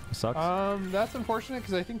 Sucks. That's unfortunate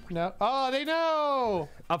because I think now. Oh, they know.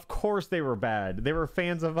 Of course they were bad. They were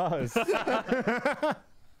fans of us.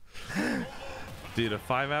 Dude, a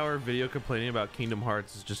 5-hour video complaining about Kingdom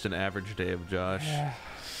Hearts is just an average day of Josh.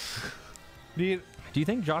 Dude, Do you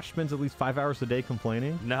think Josh spends at least 5 hours a day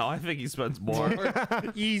complaining? No, I think he spends more.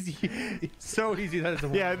 easy. So easy that is a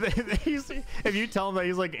Yeah, if you tell him that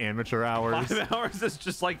he's like amateur hours. 5 hours is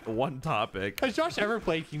just like one topic. Has Josh ever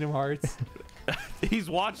played Kingdom Hearts? He's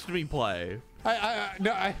watched me play. I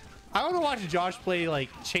want to watch Josh play like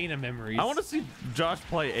Chain of Memories. I want to see Josh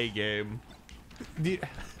play a game. Dude,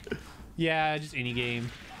 yeah, just any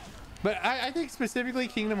game. But I think specifically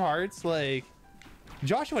Kingdom Hearts, like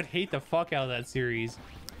Josh would hate the fuck out of that series.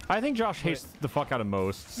 I think Josh hates the fuck out of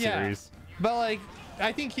most Yeah. series. But like,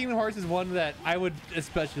 I think Kingdom Hearts is one that I would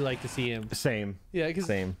especially like to see him. Same. Yeah, because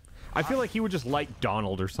Same. I feel like he would just like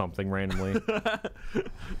Donald or something randomly.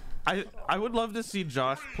 I would love to see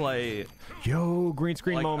Josh play Yo, green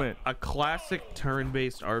screen like moment. a classic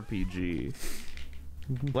turn-based RPG,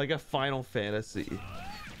 like a Final Fantasy.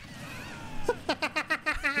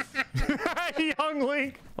 Young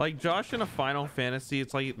Link. Like Josh in a Final Fantasy,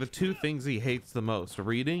 it's like the two things he hates the most: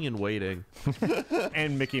 reading and waiting.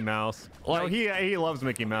 And Mickey Mouse. Like- No, he loves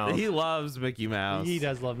Mickey Mouse. He loves Mickey Mouse. he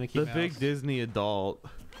does love Mickey The Mouse. big Disney adult.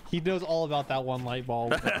 He knows all about that one light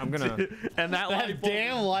bulb. I'm gonna. And that light That bulb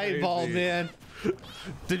damn is light bulb, crazy. man.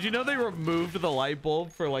 Did you know they removed the light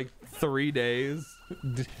bulb for like 3 days?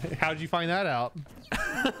 How'd you find that out?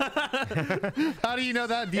 How do you know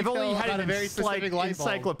that If detail only you about had a an very specific light bulb?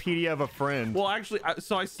 encyclopedia of a friend. Well, actually,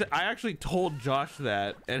 I actually told Josh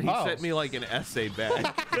that, and he Oh. sent me like an essay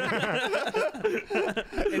back.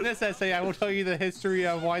 In this essay, I will tell you the history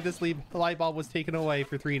of why this light bulb was taken away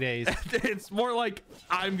for 3 days. It's more like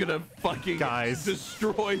I'm gonna fucking Guys.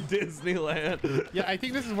 destroy Disneyland. Yeah, I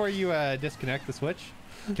think this is where you disconnect the switch.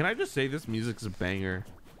 Can I just say this music's a banger?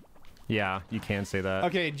 Yeah, you can say that.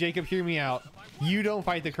 Okay, Jacob, hear me out. You don't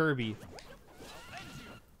fight the Kirby.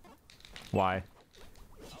 Why?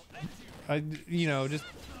 You know, just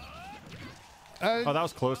Oh, that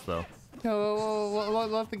was close though.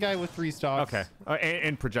 let the guy with 3 stocks. Okay.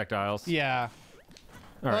 And projectiles. Yeah.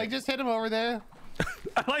 All Like, right. just hit him over there.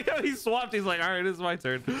 I like how he swapped. He's like, all right, it's my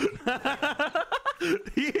turn.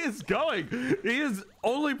 He is going. He is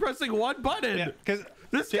only pressing one button. Yeah, because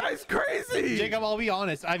This guy's crazy. Jacob, I'll be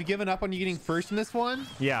honest. I've given up on you getting first in this one,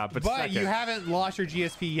 Yeah, but but second. you haven't lost your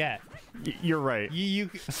GSP yet. You're right. You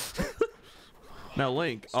Now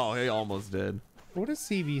Link. Oh, he almost did. What does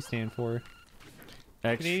CV stand for?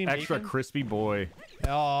 Extra Canadian bacon? crispy boy.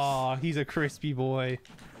 Oh, he's a crispy boy.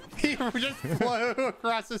 He just flew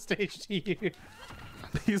across the stage to you.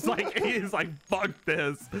 He's like, fuck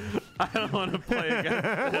this. I don't want to play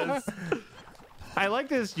against this. I like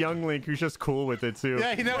this young Link who's just cool with it too.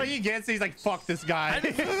 Yeah, you know, he gets it. He's like, fuck this guy.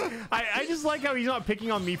 I just like how he's not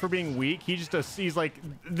picking on me for being weak. He just he's like,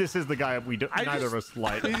 this is the guy we do, neither of us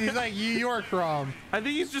like. He's like, you're Chrome. I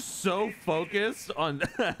think he's just so focused on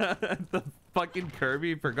the fucking Kirby,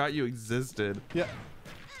 he forgot you existed. Yeah.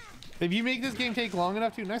 If you make this game take long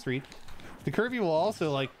enough to, nice read. The Kirby will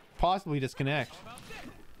also like possibly disconnect.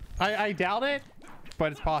 I doubt it,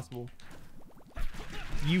 but it's possible.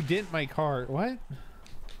 you dent my car. What?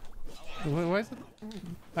 What is it?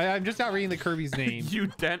 I'm just not reading the Kirby's name. You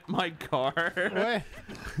dent my car. What?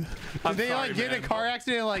 I'm Did they sorry, like get in a man. car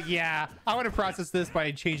accident? Like, yeah, I want to process this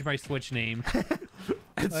by change my Switch name.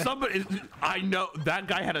 And somebody, I know that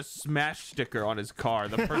guy had a smash sticker on his car.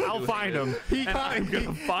 The person I'll who find hit him. it. And I'm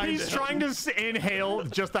gonna find He's him. trying to inhale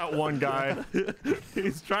just that one guy.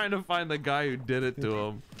 He's trying to find the guy who did it to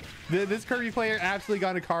him. This Kirby player absolutely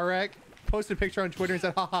got in a car wreck. Posted a picture on Twitter and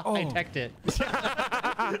said, haha, I Oh. teched it.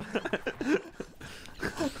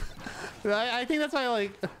 I think that's why,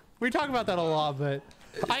 like, we talk about that a lot, but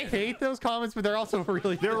I hate those comments, but they're also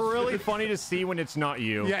really They're really funny to see when it's not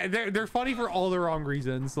you. yeah, they're funny for all the wrong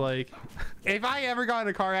reasons. Like, if I ever got in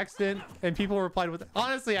a car accident and people replied with,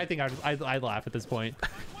 honestly, I think I'd laugh at this point.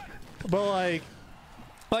 But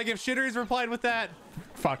like if shitters replied with that,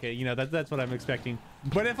 fuck it, you know, that's what I'm expecting.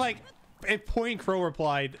 But if Point Crow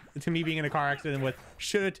replied to me being in a car accident with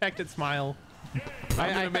should have texted smile,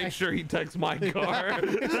 I'm gonna make sure he texts my car.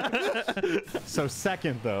 So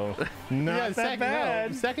second though, not yeah, that second,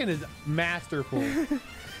 bad. no, second is masterful.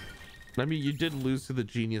 I mean, you did lose to the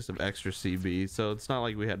genius of extra CB, so it's not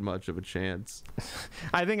like we had much of a chance.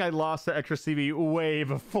 I think I lost the extra CB way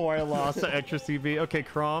before I lost the extra CB. Okay,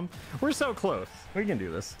 Crom, we're so close. We can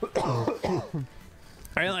do this.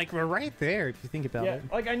 We're right there if you think about Yeah, it.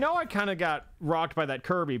 like I know I kind of got rocked by that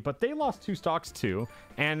Kirby, but they lost 2 stocks too,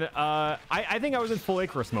 and I think I was in full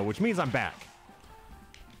Icarus mode, which means I'm back.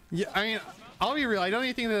 Yeah, I mean, I'll be real. I don't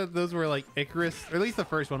even think that those were like Icarus, or at least the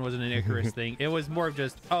first one wasn't an Icarus thing. It was more of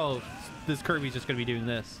just, oh, this Kirby's just gonna be doing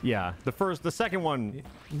this. Yeah, the second one,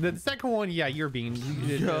 The second one, yeah, you're being a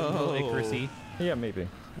little Icarus-y. yeah, maybe.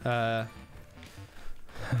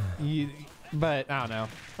 But I don't know.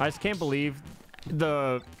 I just can't believe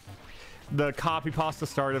the copy pasta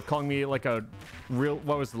started of calling me like a real,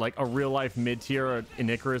 what was it, like a real life mid tier in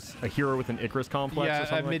Icarus, a hero with an Icarus complex. or Yeah,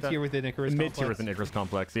 something like mid tier that. with an Icarus. Mid tier with an Icarus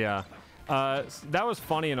complex. Yeah, that was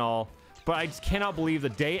funny and all, but I just cannot believe the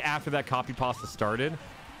day after that copy pasta started,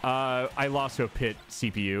 I lost to a pit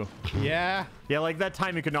CPU. Yeah. Yeah, like that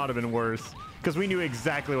timing could not have been worse because we knew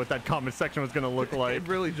exactly what that comment section was gonna look like. It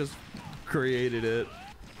really just created it.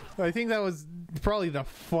 I think that was probably the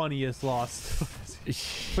funniest loss.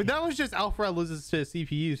 But that was just Alfred loses to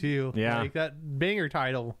CPU too. Yeah. Like that banger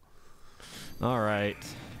title. All right,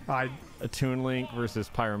 I a Toon Link versus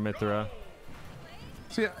Pyramithra.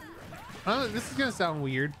 see. This is gonna sound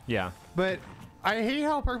weird, Yeah. but I hate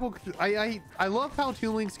how purple. I love how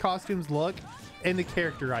Toon Link's costumes look and the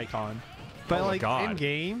character icon. But Oh my like God. in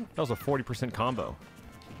game, That was a 40% combo.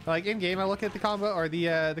 I look at the combo or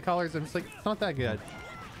the colors. I'm just like, it's not that good.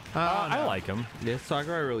 I like him. Yeah,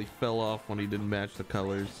 Sakurai really fell off when he didn't match the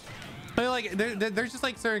colors. But like, there's just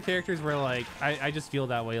like certain characters where like I just feel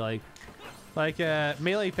that way. Like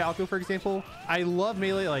Melee Falco, for example. I love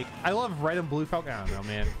Melee. Like I love Red and Blue Falco. I don't know,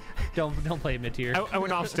 man. Don't play mid tier. I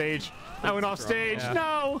went off stage. I went off stage. Yeah.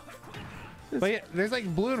 No. But yeah, there's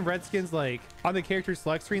like blue and red skins. Like on the character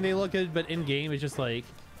select screen, they look good, but in game, it's just like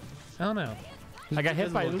I don't know. I got It hit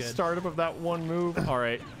doesn't by look the good. startup of that one move. All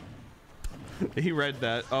right. He read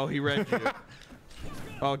that. Oh, he read you.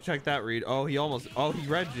 Oh, check that read. Oh, he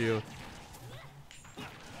read you.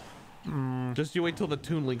 Just you wait till the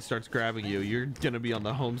Toon Link starts grabbing you. You're gonna be on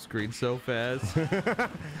the home screen so fast.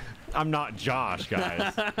 I'm not Josh,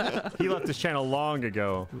 guys. He left his channel long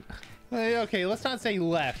ago. Okay, let's not say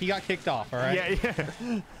left. He got kicked off. All right.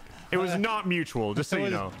 Yeah. It was not mutual, just so It you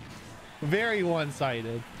was- know. Very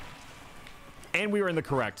one-sided. And we were in the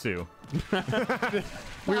correct too.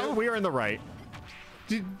 we were in the right.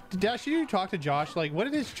 Dash, you talk to Josh. Like, what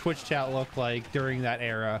did his Twitch chat look like during that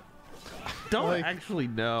era? Don't Like- actually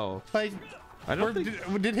know. Like, I don't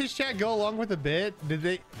think. did his chat go along with the bit? Did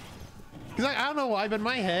they? Because I don't know why, but in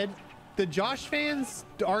my head, the Josh fans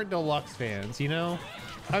aren't Deluxe fans. You know,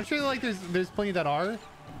 I'm sure like there's plenty that are.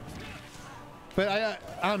 But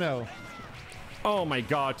I don't know. Oh my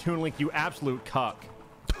God, Toon Link, you absolute cuck.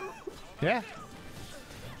 Yeah.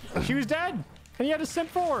 She was dead, and you had to send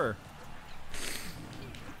for her.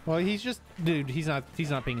 Well, he's just dude. He's not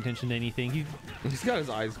paying attention to anything. He's got his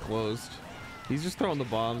eyes closed. He's just throwing the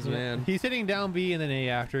bombs, man. He's hitting down B and then A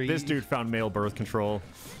after. This dude found male birth control.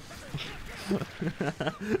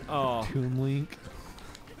 Oh, Toon Link.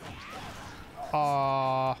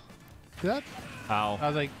 That ow. I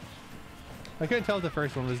was like, I couldn't tell if the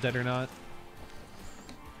first one was dead or not.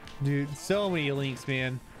 Dude, so many links,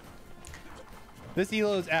 man. This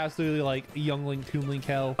Elo is absolutely like Young Link, Toon Link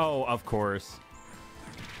hell. Oh, of course.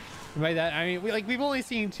 By that, I mean, we've only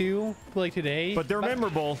seen 2 like today. But they're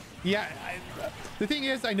memorable. Yeah, the thing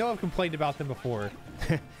is, I know I've complained about them before.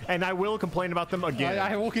 and I will complain about them again.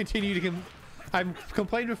 I will continue to. I'm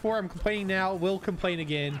complained before. I'm complaining now. Will complain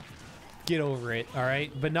again. Get over it. All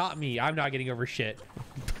right, but not me. I'm not getting over shit.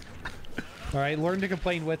 All right, learn to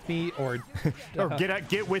complain with me, or or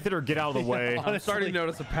get with it, or get out of the way. I'm starting to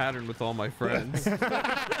notice a pattern with all my friends.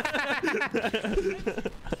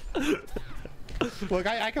 Look,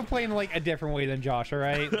 I complain like a different way than Josh. All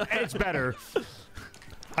right, It's better.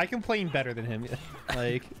 I complain better than him.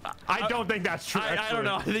 Like, I don't think that's true. I don't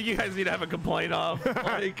know. I think you guys need to have a complaint off.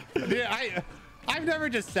 Like, dude, I've never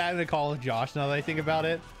just sat in a call with Josh. Now that I think about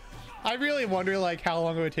it, I really wonder like how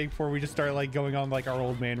long it would take before we just start like going on like our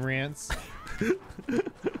old man rants.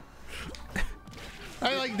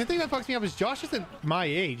 I like the thing that fucks me up is Josh isn't my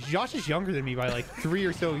age. Josh is younger than me by like 3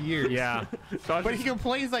 or so years. Yeah. But he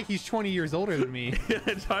complains like he's 20 years older than me.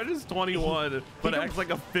 Josh is 21, but acts like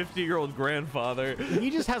a 50-year-old grandfather. He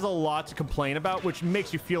just has a lot to complain about, which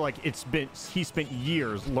makes you feel like he spent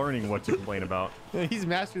years learning what to complain about. He's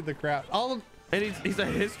mastered the craft. And he's a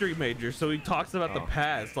history major, so he talks about the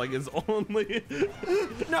past like it's only.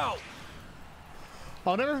 No.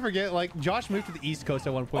 I'll never forget, like, Josh moved to the East Coast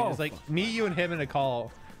at one point. It was like me, you, and him in a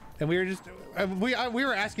call. And we were just, we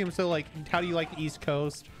were asking him, so, like, how do you like the East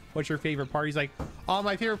Coast? What's your favorite part? He's like, oh,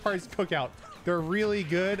 my favorite part is Cookout. They're really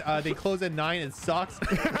good. They close at 9. It sucks.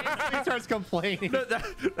 He starts complaining. No,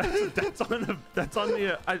 that's on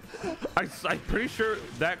the. I'm pretty sure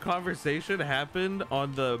that conversation happened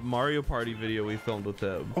on the Mario Party video we filmed with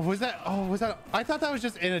him. Was that? Oh, was that? I thought that was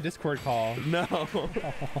just in a Discord call. No.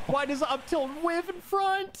 Why does up tilt whiff in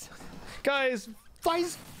front? Guys, why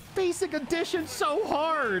is Basic Edition so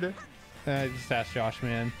hard? Just ask Josh,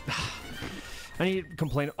 man. I need to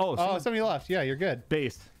complain. Oh, somebody left. Yeah, you're good.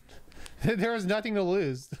 base. There was nothing to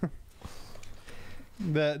lose.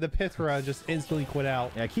 The Pithra just instantly quit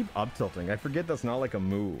out. Yeah, I keep up tilting. I forget that's not like a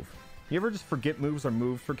move. You ever just forget moves are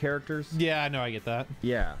moved for characters? Yeah, I know, I get that.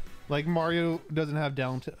 Yeah. Like Mario doesn't have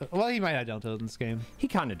down tilt. Well, he might have down tilt in this game. He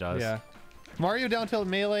kind of does. Yeah. Mario down tilt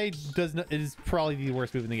melee is probably the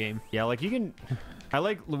worst move in the game. Yeah, like you can. I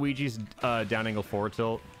like Luigi's down angle forward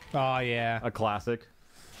tilt. Oh yeah. A classic.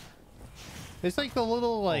 It's like the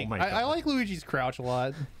little like my I God. like Luigi's crouch a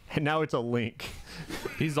lot. And now it's a Link.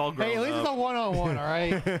 He's all grown Hey, at least it's a up. one-on-one, all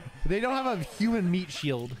right? They don't have a human meat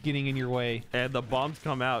shield getting in your way. And the bombs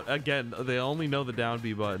come out. Again, they only know the down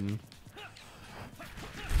B button.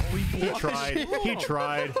 He tried. He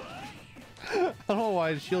tried. I don't know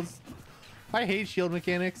why shields. I hate shield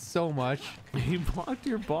mechanics so much. He blocked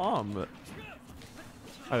your bomb.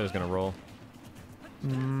 I was gonna roll.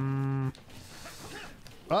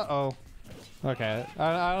 Uh-oh. Okay.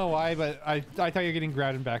 I don't know why, but I thought you were getting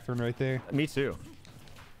grabbed and back thrown right there. Me too.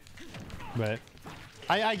 But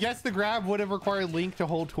I guess the grab would have required Link to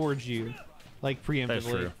hold towards you, like preemptively. That's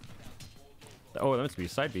true. Oh, that meant to be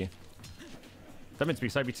side B. That meant to be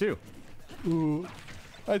side B too. Ooh.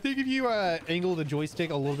 I think if you angle the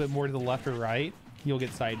joystick a little bit more to the left or right, you'll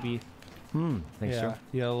get side B. Thanks, Yeah, Joe.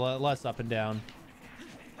 yeah, less up and down.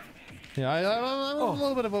 Yeah, I'm a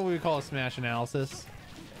little bit of what we would call a smash analyst.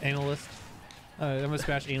 I'm a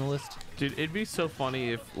smash analyst. Dude, it'd be so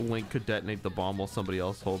funny if Link could detonate the bomb while somebody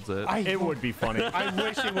else holds it. It would be funny. I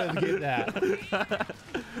wish it would get that.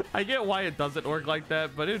 I get why it doesn't work like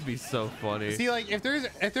that, but it'd be so funny. See, like if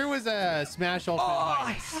there was a Smash Ultimate,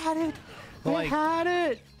 I had it. Like- I had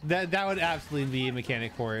it. that would absolutely be a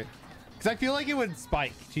mechanic for it. Because I feel like it would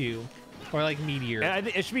spike too, or like meteor. And I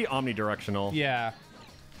think it should be omnidirectional. Yeah.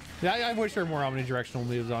 I wish there were more omnidirectional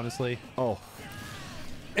moves, honestly. Oh.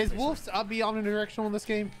 Is Wolf's up be omnidirectional in this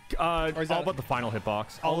game? Or is all that- but the final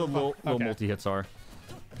hitbox. All the the little okay. multi-hits are.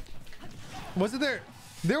 Was it there?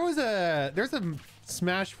 There's a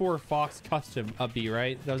Smash 4 Fox custom up B,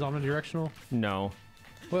 right? That was omnidirectional. No.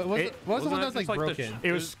 What was the one that was just like like the broken?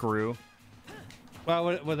 It was screw. Well,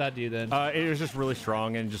 what would that do then? It was just really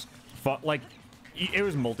strong and just fought, like, it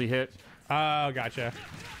was multi-hit. Oh, gotcha.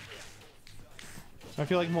 I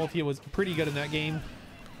feel like multi was pretty good in that game.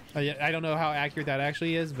 I don't know how accurate that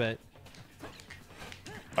actually is, but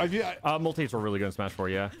Multi-hits were really good in Smash 4,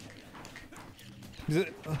 yeah.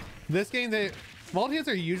 this game, multi-hits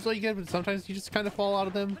are usually good, but sometimes you just kind of fall out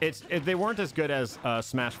of them. They weren't as good as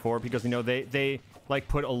Smash 4 because, you know, they like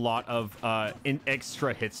put a lot of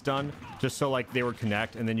extra hits done just so like they would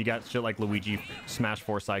connect, and then you got shit like Luigi Smash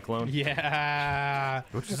 4 Cyclone. Yeah,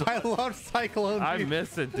 I love Cyclone. I dude.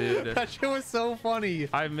 miss it, dude. That shit was so funny.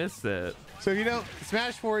 I miss it. So, you know,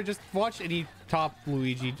 Smash 4, just watch any top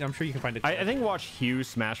Luigi. I'm sure you can find it. I think watch Hughes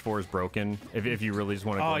Smash 4 is broken if you really just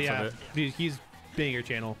want to Oh, glimpse yeah. of it. Dude, he's bigger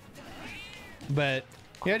channel. But,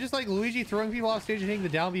 yeah, just like Luigi throwing people off stage and hitting the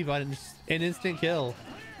down B button, just an instant kill.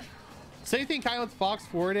 Same thing kind of with Fox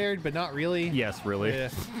Forward aired, but not really. Yes, really. Yeah.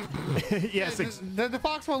 Yes. The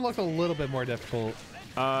Fox one looked a little bit more difficult.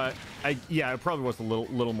 Yeah, it probably was a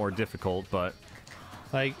little more difficult, but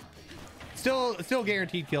Like, still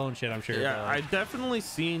guaranteed kill and shit, I'm sure. Yeah, but, I definitely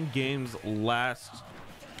seen games last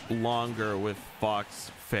longer with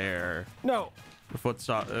Fox Fair, no.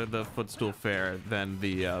 the Footstool Fair, than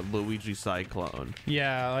the Luigi Cyclone.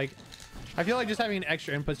 yeah, like, I feel like just having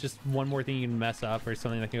extra inputs, just one more thing you can mess up or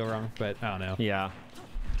something that can go wrong, but I don't know. Yeah.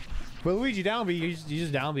 But Luigi down B, you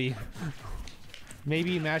just down B.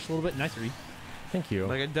 Maybe mash a little bit nicer. Thank you.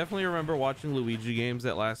 Like, I definitely remember watching Luigi games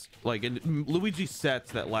that last, like, Luigi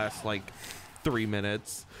sets that last, like, 3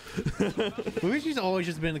 minutes. Luigi's always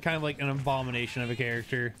just been kind of like an abomination of a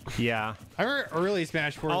character. Yeah. I remember early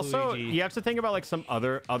Smash 4 Also, Luigi. you have to think about like some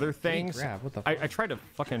other things. grab, what the I fuck? tried to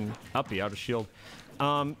fucking up you out of shield.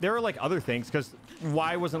 There were like other things because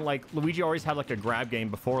why wasn't like Luigi always had like a grab game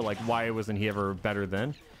before? Like why wasn't he ever better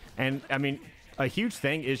then? And I mean, a huge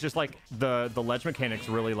thing is just like the ledge mechanics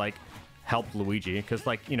really like helped Luigi because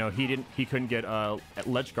like you know he couldn't get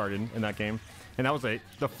ledge guarded in that game, and that was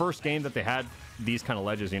the first game that they had these kind of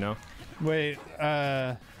ledges. You know, Wait,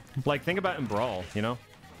 like think about in Brawl. You know.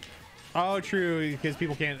 oh, true, because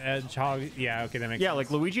people can't edge hog. Yeah, okay, that makes Yeah, sense.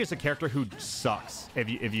 like Luigi is a character who sucks if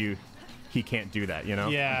he can't do that, you know?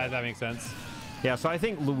 Yeah, that makes sense. Yeah, so I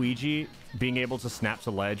think Luigi being able to snap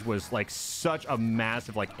to ledge was like such a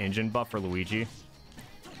massive like engine buff for Luigi.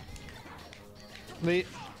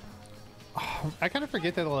 I kind of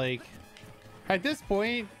forget that, like, at this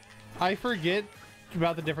point, I forget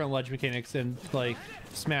about the different ledge mechanics in, like,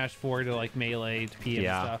 Smash 4 to, like, Melee to PM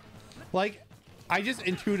Yeah. and stuff. Like, I just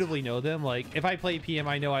intuitively know them. Like, if I play PM,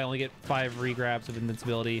 I know I only get 5 regrabs of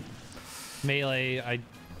invincibility. Melee, I,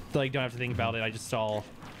 like, don't have to think about it. I just stall.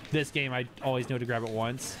 This game, I always know to grab it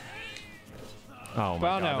once. Oh my Well,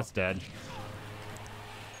 god, no. that's dead.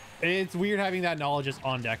 It's weird having that knowledge just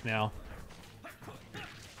on deck now.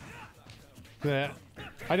 But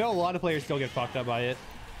I know a lot of players still get fucked up by it.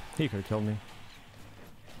 He could have killed me.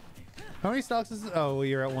 How many stocks is it? Oh,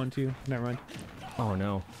 you're at 1, 2. Never mind. Oh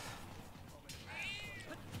no.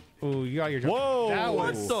 Oh, you got your. Whoa! That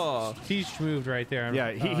What was. the? He moved right there.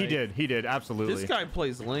 Yeah, he did, absolutely. This guy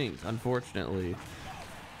plays Link, unfortunately.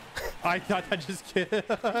 I thought that just killed.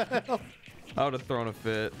 I would have thrown a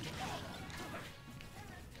fit.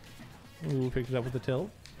 Ooh, picked it up with the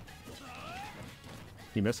tilt.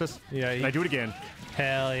 He misses? Yeah. Can I do it again?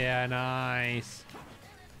 Hell yeah, nice.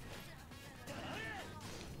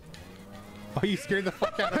 Oh, you scared the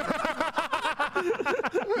fuck out of me.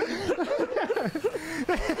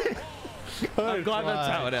 I'm glad that's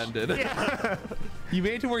how it ended. You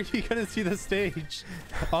made it to where you couldn't see the stage.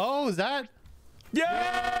 Oh, is that? Yay!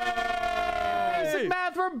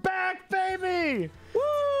 Math, we're back, baby! Woo!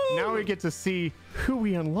 Now we get to see who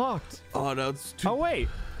we unlocked. Oh no, it's too. Oh wait,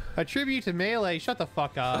 A tribute to Melee. Shut the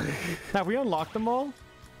fuck up. have we unlocked them all?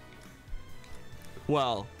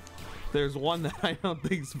 Well, there's one that I don't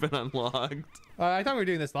think's been unlocked. I thought we were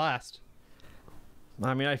doing this last.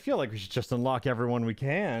 I mean, I feel like we should just unlock everyone we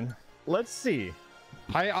can. Let's see.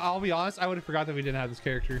 I'll be honest. I would have forgot that we didn't have this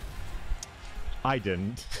character. I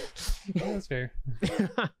didn't. Yeah, that's fair.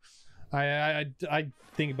 I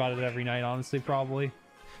think about it every night, honestly, probably.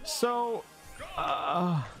 So,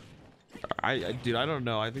 Dude, I don't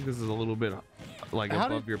know. I think this is a little bit like How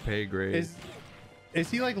above did- your pay grade. Is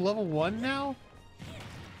he like level 1 now?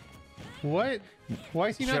 What? Why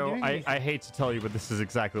is he not Joe, doing anything? I hate to tell you, but this is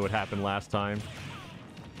exactly what happened last time.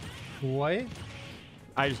 What?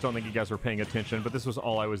 I just don't think you guys were paying attention, but this was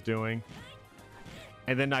all I was doing.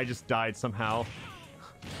 And then I just died somehow.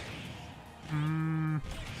 No,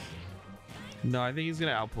 I think he's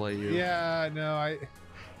gonna outplay you. Yeah, no,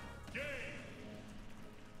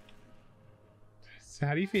 So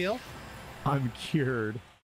how do you feel? I'm cured.